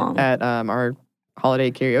sang it at our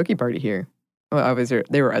holiday karaoke party here. Well,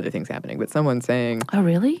 there were other things happening, but someone sang. Oh,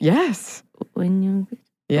 really? Yes. When you...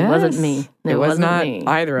 Yes. It wasn't me. It was not me.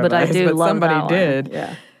 either of us, I do but love somebody did.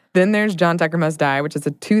 Yeah. Then there's John Tucker Must Die, which is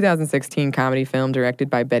a 2016 comedy film directed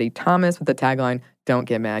by Betty Thomas with the tagline, "Don't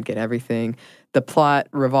get mad, get everything." The plot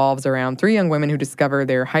revolves around three young women who discover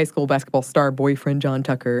their high school basketball star boyfriend, John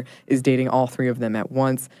Tucker, is dating all three of them at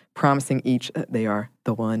once, promising each that they are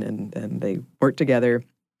the one, and they work together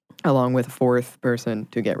along with a fourth person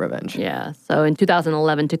to get revenge. Yeah. So in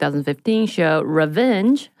 2011-2015 show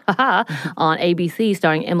Revenge on ABC,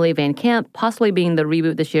 starring Emily Van Camp, possibly being the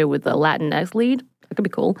reboot this year with the Latinx lead. That could be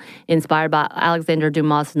cool. Inspired by Alexander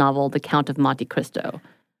Dumas' novel, The Count of Monte Cristo,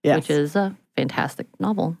 which is a fantastic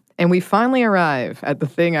novel. And we finally arrive at the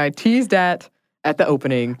thing I teased at the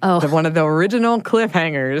opening, one of the original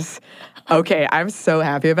cliffhangers. Okay, I'm so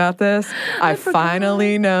happy about this. I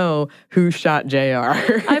finally know who shot JR.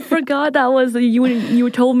 I forgot that was you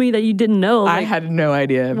told me that you didn't know. I had no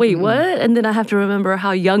idea. Wait, what? And then I have to remember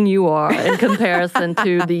how young you are in comparison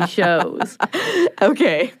to these shows.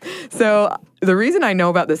 Okay, so the reason I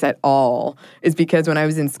know about this at all is because when I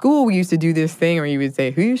was in school, we used to do this thing where you would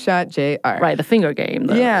say, "Who shot JR?" Right, the finger game.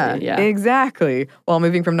 Yeah, exactly. While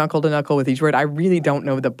moving from knuckle to knuckle with each word, I really don't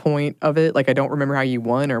know the point of it. Like, I don't remember how you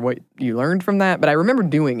won or what you learned from that, but I remember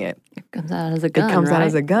doing it. It comes out as a gun, out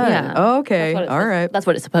as a gun. Yeah. Oh, okay, all right. That's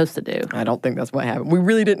what it's supposed to do. I don't think that's what happened. We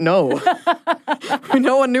really didn't know.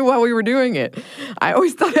 No one knew why we were doing it. I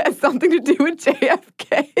always thought it had something to do with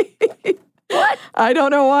JFK. What? I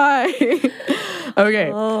don't know why. Okay.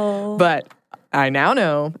 But I now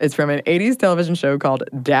know it's from an 80s television show called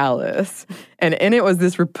Dallas. And in it was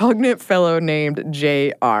this repugnant fellow named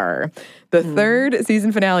JR. The third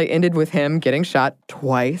season finale ended with him getting shot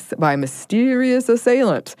twice by a mysterious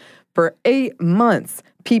assailant. For 8 months,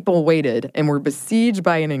 people waited and were besieged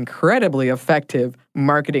by an incredibly effective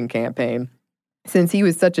marketing campaign. Since he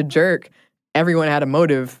was such a jerk, everyone had a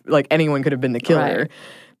motive, like anyone could have been the killer. Right.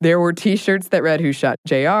 There were T-shirts that read, "Who shot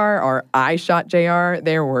JR?" or "I shot JR."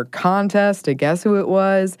 There were contests to guess who it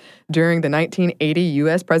was. During the 1980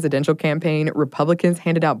 U.S. presidential campaign, Republicans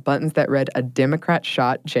handed out buttons that read, "A Democrat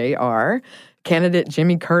shot JR." Candidate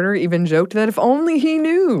Jimmy Carter even joked that if only he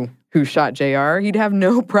knew who shot JR, he'd have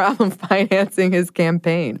no problem financing his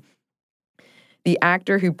campaign. The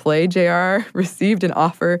actor who played JR received an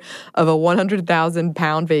offer of a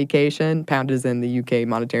 £100,000 vacation, pound is in the UK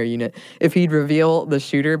monetary unit, if he'd reveal the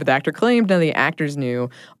shooter. But the actor claimed none of the actors knew.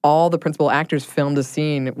 All the principal actors filmed a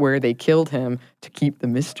scene where they killed him to keep the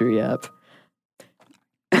mystery up.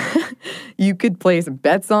 You could place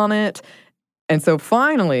bets on it. And so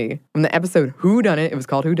finally, when the episode Whodunit, it was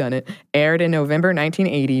called Whodunit, aired in November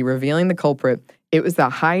 1980, revealing the culprit, it was the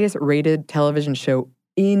highest rated television show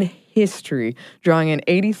in history, drawing in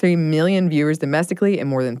 83 million viewers domestically and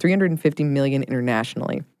more than 350 million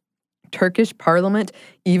internationally. Turkish parliament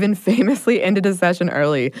even famously ended a session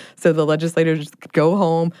early so the legislators could go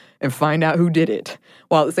home and find out who did it.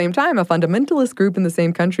 While at the same time, a fundamentalist group in the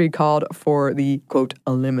same country called for the, quote,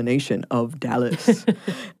 elimination of Dallas.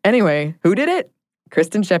 Anyway, who did it?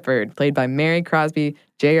 Kristen Shepherd, played by Mary Crosby,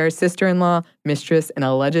 JR's sister-in-law, mistress, and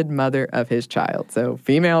alleged mother of his child. So,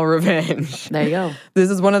 female revenge. There you go. This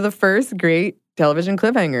is one of the first great television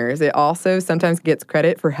cliffhangers. It also sometimes gets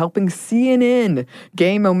credit for helping CNN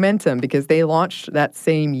gain momentum because they launched that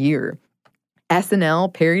same year.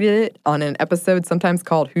 SNL parodied it on an episode sometimes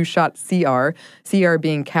called Who Shot CR, CR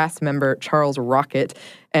being cast member Charles Rocket.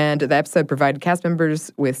 And the episode provided cast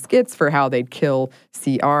members with skits for how they'd kill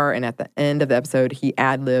CR. And at the end of the episode, he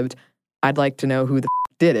ad-libbed, "I'd like to know who the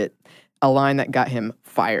did it," a line that got him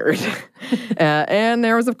fired. And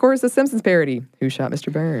there was, of course, a Simpsons parody, Who Shot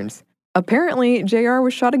Mr. Burns. Apparently, JR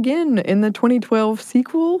was shot again in the 2012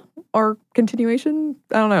 sequel or continuation.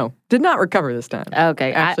 I don't know. Did not recover this time.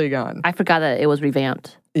 Okay. Actually gone. I forgot that it was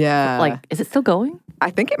revamped. Yeah. Like, is it still going? I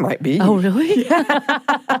think it might be. Oh, really? Yeah.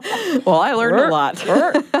 Well, I learned a lot.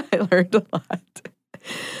 I learned a lot.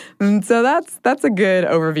 And so that's a good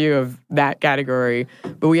overview of that category.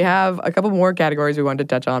 But we have a couple more categories we wanted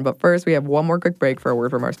to touch on. But first, we have one more quick break for a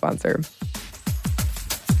word from our sponsor.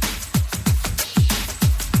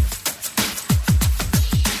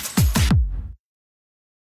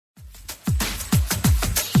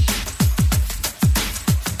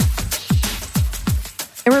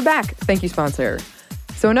 And we're back. Thank you, sponsor.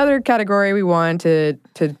 So another category we wanted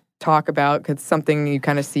to talk about, because something you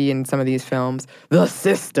kind of see in some of these films, the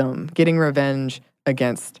system, getting revenge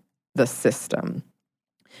against the system.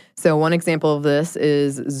 So one example of this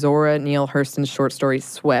is Zora Neale Hurston's short story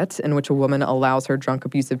Sweat, in which a woman allows her drunk,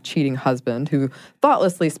 abusive, cheating husband, who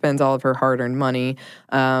thoughtlessly spends all of her hard-earned money,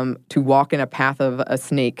 to walk in a path of a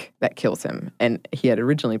snake that kills him. And he had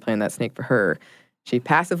originally planned that snake for her. She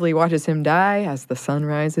passively watches him die as the sun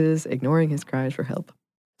rises, ignoring his cries for help.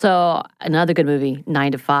 So another good movie,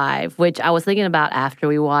 9 to 5, which I was thinking about after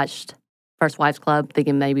we watched First Wives Club,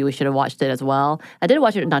 thinking maybe we should have watched it as well. I did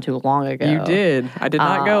watch it not too long ago. You did. I did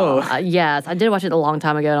not go. Yes, I did watch it a long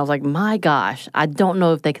time ago, and I was like, my gosh, I don't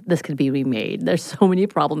know if this could be remade. There's so many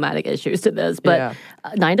problematic issues to this. But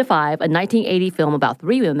 9 to 5, a 1980 film about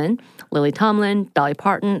three women, Lily Tomlin, Dolly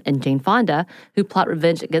Parton, and Jane Fonda, who plot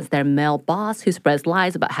revenge against their male boss who spreads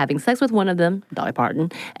lies about having sex with one of them, Dolly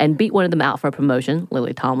Parton, and beat one of them out for a promotion,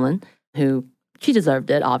 Lily Tomlin, who... she deserved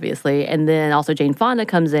it, obviously. And then also Jane Fonda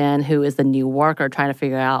comes in, who is the new worker trying to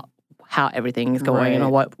figure out how everything is going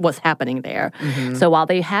and what's happening there. Mm-hmm. So while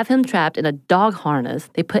they have him trapped in a dog harness,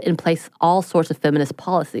 they put in place all sorts of feminist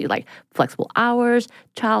policy, like flexible hours,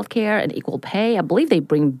 childcare, and equal pay. I believe they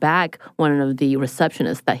bring back one of the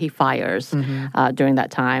receptionists that he fires during that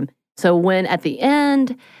time. So when at the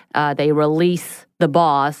end, they release the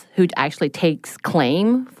boss, who actually takes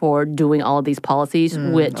claim for doing all of these policies,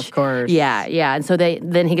 which... of course. Yeah. And so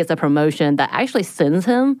then he gets a promotion that actually sends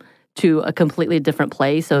him to a completely different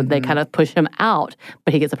place. So they kind of push him out,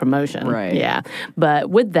 but he gets a promotion. Right. Yeah.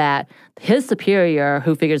 But with that, his superior,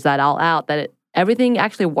 who figures that all out, that everything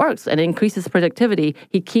actually works and increases productivity,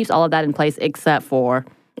 he keeps all of that in place except for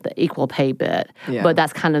the equal pay bit. Yeah. But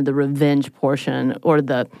that's kind of the revenge portion, or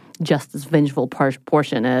the justice vengeful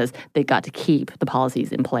portion, is they got to keep the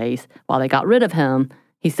policies in place. While they got rid of him,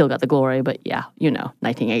 he still got the glory. But yeah,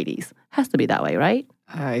 1980s. Has to be that way, right?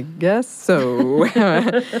 I guess so.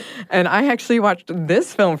 And I actually watched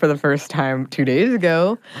this film for the first time 2 days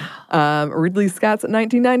ago. Ridley Scott's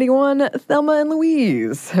 1991 Thelma and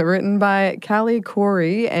Louise, written by Callie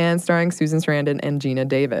Corey and starring Susan Sarandon and Gina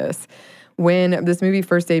Davis. When this movie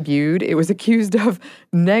first debuted, it was accused of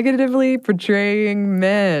negatively portraying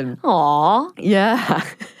men. Aww. Yeah,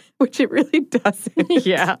 which it really doesn't.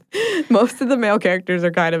 Yeah. Most of the male characters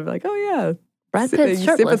are kind of like, oh yeah, Brad Pitt's you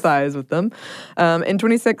shirtless. Sympathize with them. In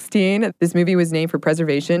 2016, this movie was named for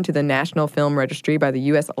preservation to the National Film Registry by the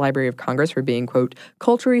U.S. Library of Congress for being, quote,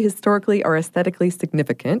 culturally, historically, or aesthetically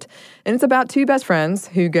significant. And it's about two best friends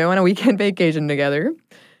who go on a weekend vacation together.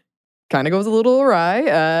 Kind of goes a little awry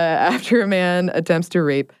after a man attempts to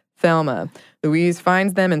rape Thelma. Louise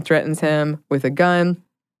finds them and threatens him with a gun,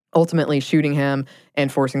 ultimately shooting him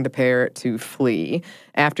and forcing the pair to flee.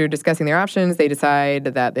 After discussing their options, they decide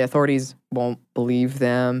that the authorities won't believe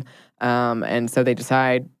them, and so they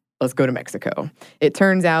decide, let's go to Mexico. It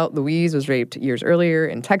turns out Louise was raped years earlier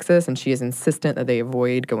in Texas, and she is insistent that they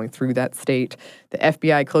avoid going through that state. The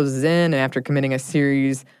FBI closes in, and after committing a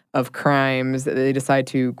series of crimes, they decide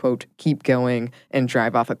to, quote, keep going and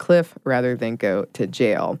drive off a cliff rather than go to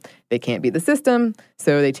jail. They can't beat the system,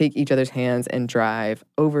 so they take each other's hands and drive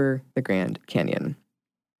over the Grand Canyon.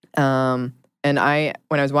 And when I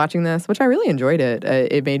was watching this, which I really enjoyed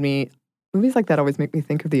it made me, movies like that always make me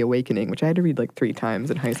think of The Awakening, which I had to read like 3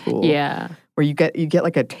 times in high school. Yeah. Where you get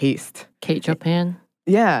like a taste. Kate Chopin.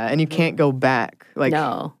 Yeah, and you can't go back. Like,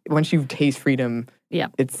 no. Once you taste freedom, yeah,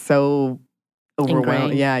 it's so overwhelming.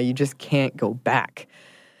 Ingrained. Yeah, you just can't go back.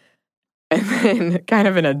 And then kind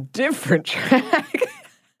of in a different track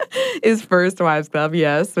is First Wives Club,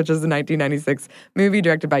 yes, which is a 1996 movie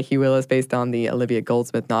directed by Hugh Willis based on the Olivia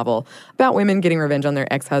Goldsmith novel about women getting revenge on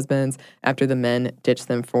their ex-husbands after the men ditch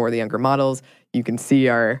them for the younger models. You can see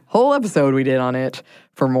our whole episode we did on it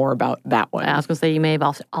for more about that one. I was going to say, you may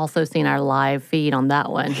have also seen our live feed on that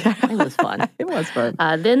one. It was fun. It was fun.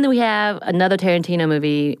 Then we have another Tarantino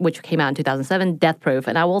movie, which came out in 2007, Death Proof.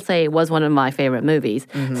 And I will say it was one of my favorite movies.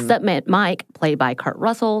 Stuntman Mike, played by Kurt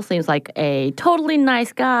Russell, seems like a totally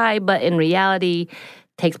nice guy, but in reality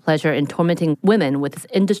takes pleasure in tormenting women with his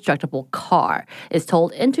indestructible car. It's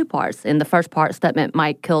told in 2 parts. In the first part, Stuntman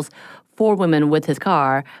Mike kills 4 women with his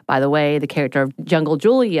car. By the way, the character of Jungle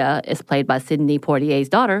Julia is played by Sidney Poitier's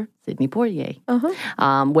daughter, Sidney Poitier,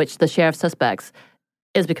 which the sheriff suspects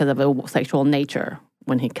is because of a sexual nature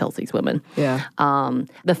when he kills these women. Yeah.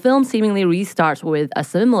 The film seemingly restarts with a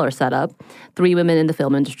similar setup. 3 women in the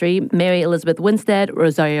film industry, Mary Elizabeth Winstead,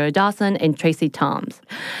 Rosario Dawson, and Tracy Toms.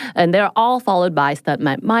 And they're all followed by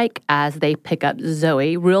Stuntman Mike as they pick up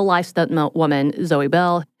Zoe, real-life stunt woman Zoe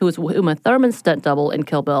Bell, who is Uma Thurman's stunt double in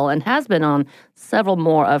Kill Bill and has been on several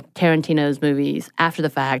more of Tarantino's movies after the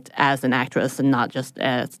fact as an actress and not just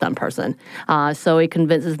a stunt person. So he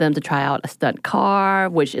convinces them to try out a stunt car,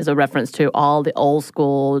 which is a reference to all the old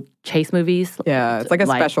school chase movies. Yeah, it's like a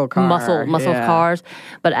special car. Muscle cars.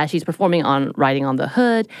 But as she's performing on riding on the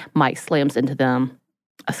hood, Mike slams into them.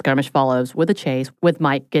 A skirmish follows with a chase, with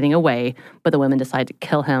Mike getting away, but the women decide to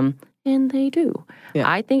kill him. And they do. Yeah.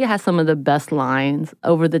 I think it has some of the best lines,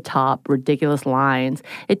 over-the-top, ridiculous lines.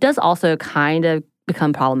 It does also kind of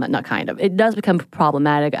become problematic. Not kind of. It does become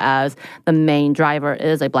problematic as the main driver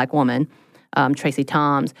is a black woman, Tracy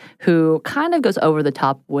Toms, who kind of goes over the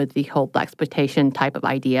top with the whole blaxploitation type of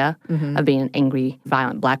idea of being an angry,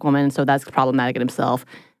 violent black woman. So that's problematic in himself,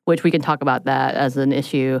 which we can talk about that as an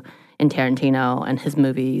issue in Tarantino and his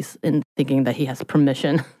movies and thinking that he has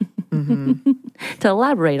permission to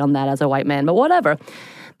elaborate on that as a white man, but whatever.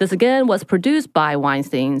 This, again, was produced by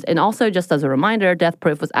Weinstein's, and also, just as a reminder, Death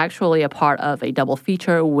Proof was actually a part of a double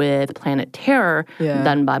feature with Planet Terror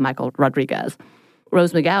done by Michael Rodriguez.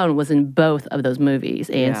 Rose McGowan was in both of those movies,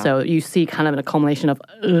 and so you see kind of an accumulation of,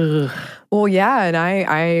 ugh. Well, yeah, and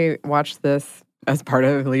I watched this as part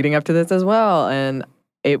of leading up to this as well, and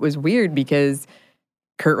it was weird because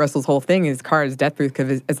Kurt Russell's whole thing, his car is death-proof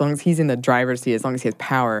because as long as he's in the driver's seat, as long as he has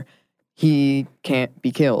power, he can't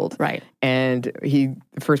be killed. Right. And the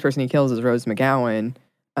first person he kills is Rose McGowan,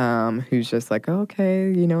 who's just like,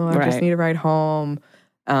 okay, I just need a ride home.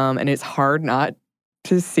 And it's hard not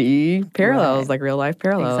to see parallels, like real-life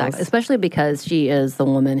parallels. Exactly. Especially because she is the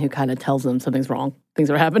woman who kind of tells them something's wrong.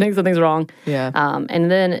 Things are happening, something's wrong. Yeah.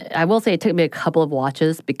 And then I will say it took me a couple of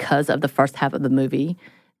watches because of the first half of the movie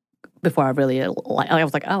before I really, I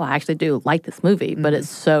was like, oh, I actually do like this movie, but it's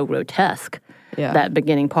so grotesque, that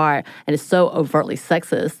beginning part, and it's so overtly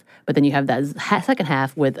sexist. But then you have that second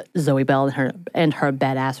half with Zoe Bell and her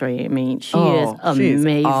badassery. I mean, she is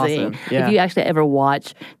amazing. Awesome. Yeah. If you actually ever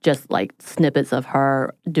watch just like snippets of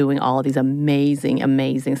her doing all of these amazing,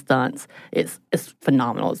 amazing stunts, it's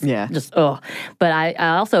phenomenal. It's just But I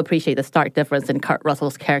also appreciate the stark difference in Kurt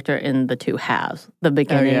Russell's character in the 2 halves, the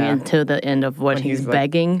beginning and to the end of when he's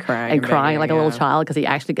begging and crying like a little child because he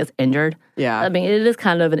actually gets injured. Yeah, I mean, it is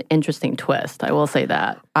kind of an interesting twist. I will say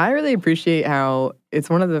that. I really appreciate how it's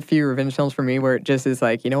one of the few revenge films for me where it just is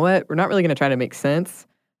like, you know what? We're not really going to try to make sense.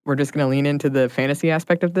 We're just going to lean into the fantasy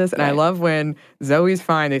aspect of this. And I love when Zoe's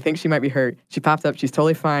fine. They think she might be hurt. She pops up. She's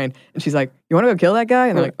totally fine. And she's like, you want to go kill that guy?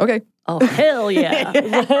 And they're like, okay. Oh, hell yeah.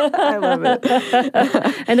 I love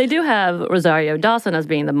it. And they do have Rosario Dawson as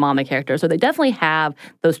being the mama character. So they definitely have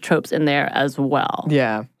those tropes in there as well.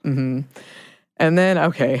 Yeah. Mm-hmm. And then,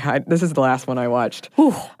 this is the last one I watched.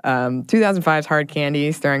 2005's Hard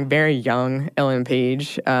Candy, starring very young Ellen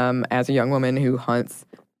Page as a young woman who hunts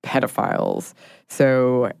pedophiles.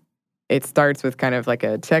 So it starts with kind of like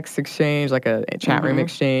a text exchange, like a chat room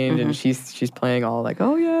exchange, and she's playing all like,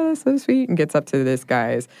 oh yeah, that's so sweet, and gets up to this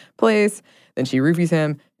guy's place. Then she roofies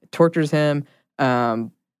him, tortures him.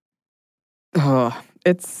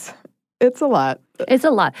 It's a lot. It's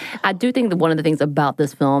a lot. I do think that one of the things about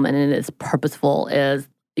this film, and it is purposeful, is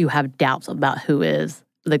you have doubts about who is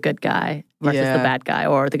the good guy versus the bad guy,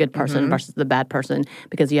 or the good person versus the bad person,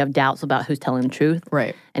 because you have doubts about who's telling the truth.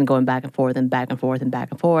 Right. And going back and forth and back and forth and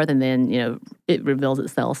back and forth, and then, it reveals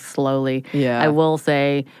itself slowly. Yeah. I will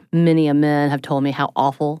say many a men have told me how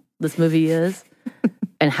awful this movie is.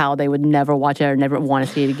 And how they would never watch it or never want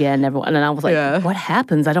to see it again. And then I was like, what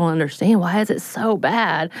happens? I don't understand. Why is it so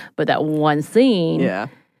bad? But that one scene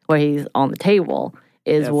where he's on the table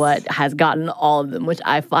is what has gotten all of them, which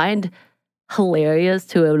I find hilarious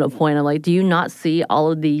to a point of like, do you not see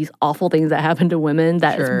all of these awful things that happen to women?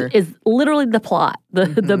 That is literally the plot,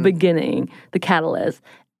 the beginning, the catalyst.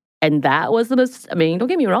 And that was the most, don't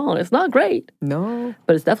get me wrong, it's not great. No.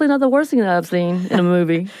 But it's definitely not the worst thing that I've seen in a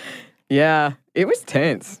movie. Yeah, it was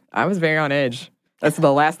tense. I was very on edge. That's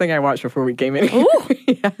the last thing I watched before we came in here.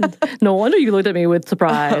 No wonder you looked at me with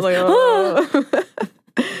surprise. Like, oh.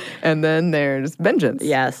 And then there's Vengeance.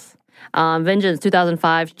 Yes. Vengeance,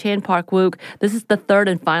 2005, Chan Park-wook. This is the third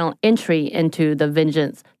and final entry into the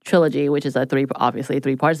Vengeance trilogy, which is obviously a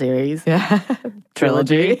three-part series. Yeah.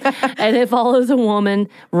 Trilogy. And it follows a woman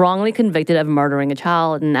wrongly convicted of murdering a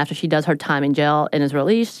child, and after she does her time in jail and is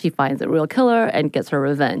released, she finds the real killer and gets her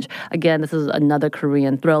revenge. Again, this is another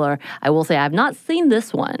Korean thriller. I will say I've not seen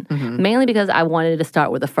this one, mainly because I wanted to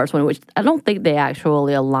start with the first one, which I don't think they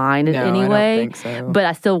actually align in any way. I don't think so. But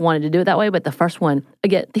I still wanted to do it that way. But the first one,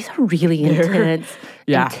 again, these are really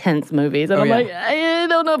intense movies. And I'm like, I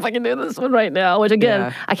don't know if I can do this one right now. Which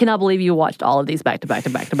again, I cannot believe you watched all of these back to back to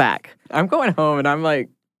back to back. I'm going home and I'm like,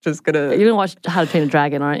 just gonna... You're gonna watch How to Train a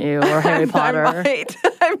Dragon, aren't you? Or Harry Potter.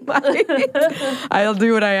 I might. I'll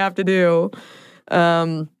do what I have to do.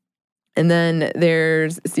 And then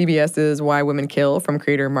there's CBS's Why Women Kill from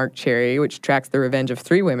creator Mark Cherry, which tracks the revenge of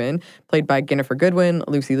three women, played by Jennifer Goodwin,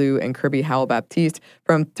 Lucy Liu, and Kirby Howell-Baptiste,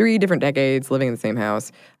 from 3 different decades living in the same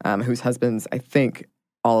house, whose husbands, I think,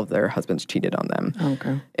 all of their husbands cheated on them.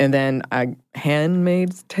 Okay. And then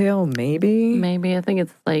Handmaid's Tale, maybe? Maybe. I think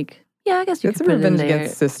it's like... Yeah, I guess you could put it in there. It's a revenge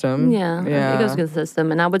against system. Yeah, it goes against the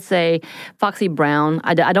system. And I would say Foxy Brown,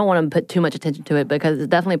 I don't want to put too much attention to it because it's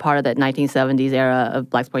definitely part of that 1970s era of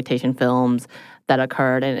blaxploitation films that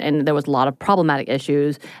occurred. And there was a lot of problematic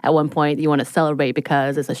issues. At one point, you want to celebrate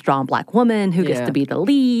because it's a strong black woman who gets to be the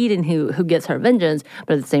lead and who gets her vengeance.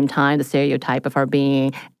 But at the same time, the stereotype of her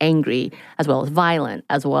being angry as well as violent,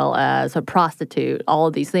 as well as a prostitute, all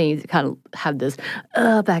of these things kind of have this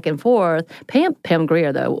back and forth. Pam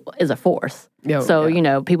Grier, though, is a force.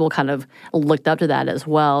 People kind of looked up to that as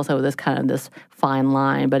well. So there's kind of this fine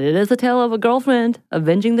line. But it is a tale of a girlfriend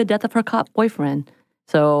avenging the death of her cop boyfriend.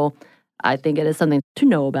 So I think it is something to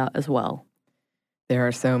know about as well. There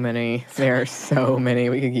are so many.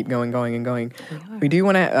 We could keep going. We do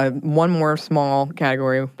want to, one more small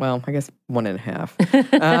category, well, I guess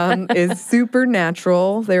 1.5, is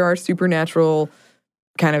supernatural. There are supernatural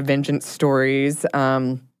kind of vengeance stories.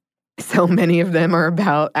 So many of them are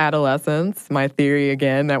about adolescence. My theory,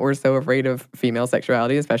 again, that we're so afraid of female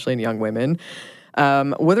sexuality, especially in young women.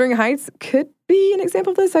 Wuthering Heights could be an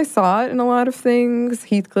example of this. I saw it in a lot of things.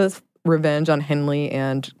 Heathcliff's revenge on Henley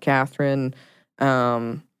and Catherine.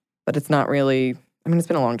 But it's not really... it's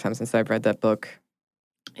been a long time since I've read that book.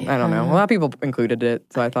 I don't know. A lot of people included it,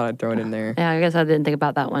 so I thought I'd throw it in there. Yeah, I guess I didn't think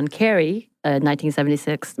about that one. Carrie, a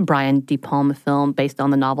 1976 Brian De Palma film based on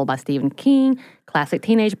the novel by Stephen King. Classic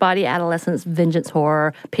teenage body, adolescence, vengeance,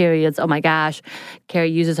 horror, periods. Oh my gosh. Carrie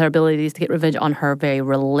uses her abilities to get revenge on her very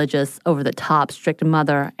religious, over-the-top, strict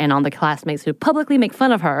mother and on the classmates who publicly make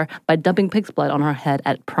fun of her by dumping pig's blood on her head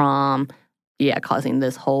at prom. Yeah, causing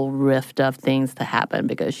this whole rift of things to happen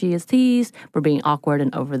because she is teased for being awkward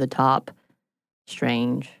and over-the-top.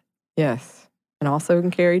 Strange. Yes. And also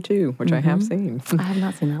in Carrie, too, which I have seen. I have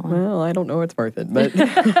not seen that one. Well, I don't know it's worth it, but...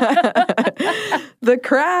 The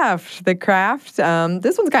Craft.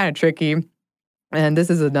 This one's kind of tricky. And this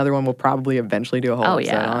is another one we'll probably eventually do a whole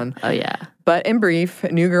episode on. Oh, yeah. But in brief,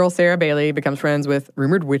 new girl Sarah Bailey becomes friends with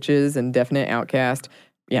rumored witches and definite outcast.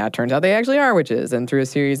 Yeah, it turns out they actually are witches. And through a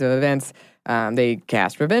series of events, they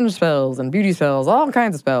cast revenge spells and beauty spells, all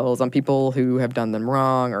kinds of spells on people who have done them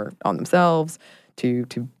wrong or on themselves to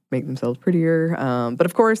make themselves prettier. But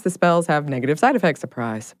of course, the spells have negative side effects.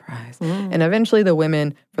 Surprise, surprise. And eventually the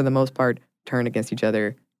women, for the most part, turn against each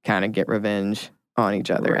other, kind of get revenge on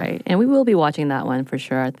each other. Right. And we will be watching that one for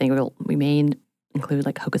sure. I think we may include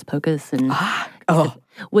like Hocus Pocus and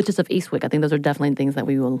Witches of Eastwick. I think those are definitely things that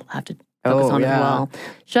we will have to focus on as well.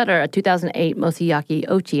 Shudder, a 2008 Mosayaki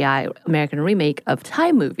Ochiai American remake of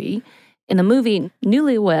Thai movie. In the movie,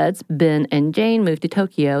 newlyweds Ben and Jane move to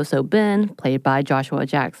Tokyo, so Ben, played by Joshua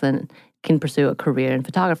Jackson, can pursue a career in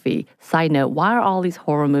photography. Side note, why are all these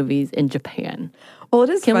horror movies in Japan? Well, it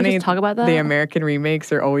is funny. Can we just talk about that? The American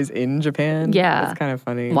remakes are always in Japan. Yeah. It's kind of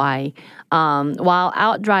funny. Why? While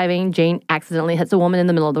out driving, Jane accidentally hits a woman in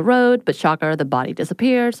the middle of the road, but shocker, the body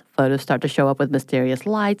disappears. Photos start to show up with mysterious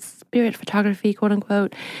lights, spirit photography, quote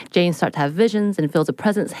unquote. Jane starts to have visions and feels a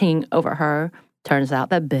presence hanging over her. Turns out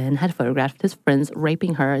that Ben had photographed his friends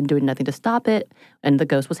raping her and doing nothing to stop it, and the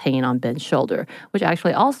ghost was hanging on Ben's shoulder, which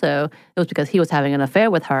actually also, it was because he was having an affair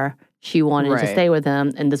with her. She wanted to stay with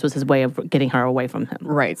him, and this was his way of getting her away from him.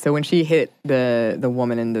 Right. So when she hit the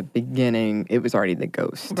woman in the beginning, it was already the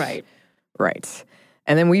ghost. Right. Right.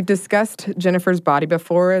 And then we've discussed Jennifer's Body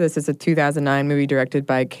before. This is a 2009 movie directed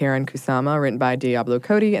by Karen Kusama, written by Diablo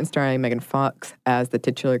Cody, and starring Megan Fox as the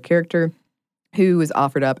titular character, who was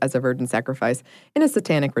offered up as a virgin sacrifice in a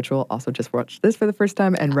satanic ritual. Also just watched this for the first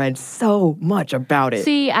time and read so much about it.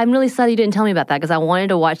 See, I'm really sad you didn't tell me about that because I wanted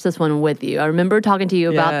to watch this one with you. I remember talking to you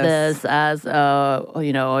about this as,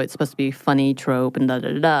 it's supposed to be funny trope and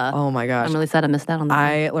da-da-da-da. Oh my gosh. I'm really sad I missed out on that.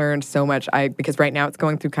 I learned so much. Because right now it's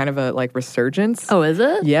going through kind of a resurgence. Oh, is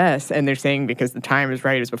it? Yes. And they're saying because the time is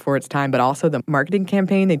right, it's before its time, but also the marketing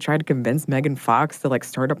campaign, they tried to convince Megan Fox to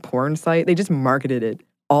start a porn site. They just marketed it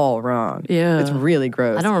all wrong. Yeah. It's really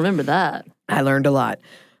gross. I don't remember that. I learned a lot.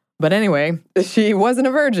 But anyway, she wasn't a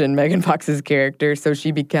virgin, Megan Fox's character, so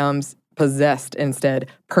she becomes possessed instead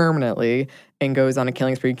permanently and goes on a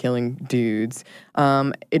killing spree killing dudes.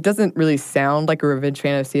 It doesn't really sound like a revenge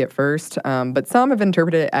fantasy at first, but some have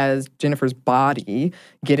interpreted it as Jennifer's body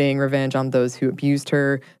getting revenge on those who abused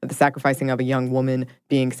her. The sacrificing of a young woman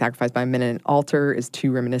being sacrificed by men at an altar is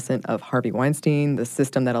too reminiscent of Harvey Weinstein, the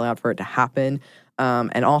system that allowed for it to happen.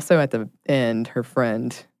 And also at the end, her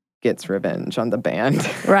friend gets revenge on the band.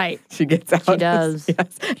 Right. She gets out. She does.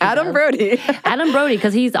 Yes. Adam Brody. Adam Brody,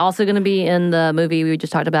 because he's also going to be in the movie we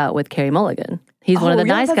just talked about with Carey Mulligan. He's one of the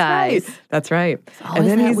nice guys. Right. That's right. And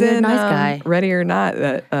then he's in nice guy. Ready or Not,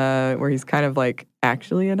 that where he's kind of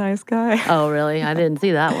actually a nice guy. Oh, really? I didn't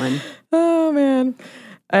see that one. Oh, man.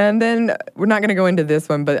 And then we're not going to go into this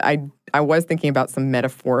one, but I was thinking about some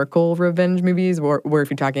metaphorical revenge movies where if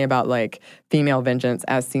you're talking about female vengeance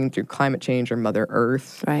as seen through climate change or Mother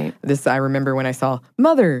Earth. Right. This, I remember when I saw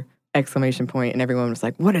Mother! Exclamation point, and everyone was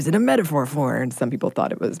like, what is it a metaphor for? And some people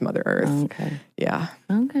thought it was Mother Earth. Okay. Yeah.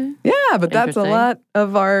 Okay. Yeah, but that's a lot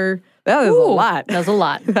of that is a lot. That's a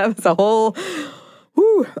lot. That was a whole,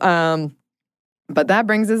 but that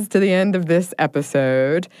brings us to the end of this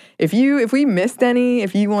episode. If we missed any,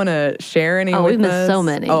 if you want to share any with us. Oh, we missed so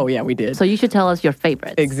many. Oh, yeah, we did. So you should tell us your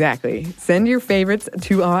favorites. Exactly. Send your favorites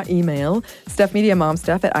to our email,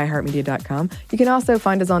 stuffmediamomstuff@iheartmedia.com. You can also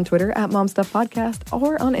find us on Twitter @momstuffpodcast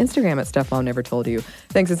or on Instagram @stuffmomnevertoldyou.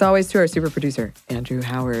 Thanks as always to our super producer, Andrew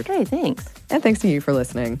Howard. Hey, thanks. And thanks to you for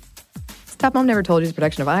listening. Stuff Mom Never Told You is a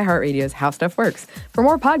production of iHeartRadio's How Stuff Works. For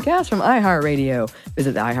more podcasts from iHeartRadio,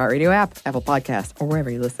 visit the iHeartRadio app, Apple Podcasts, or wherever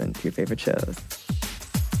you listen to your favorite shows.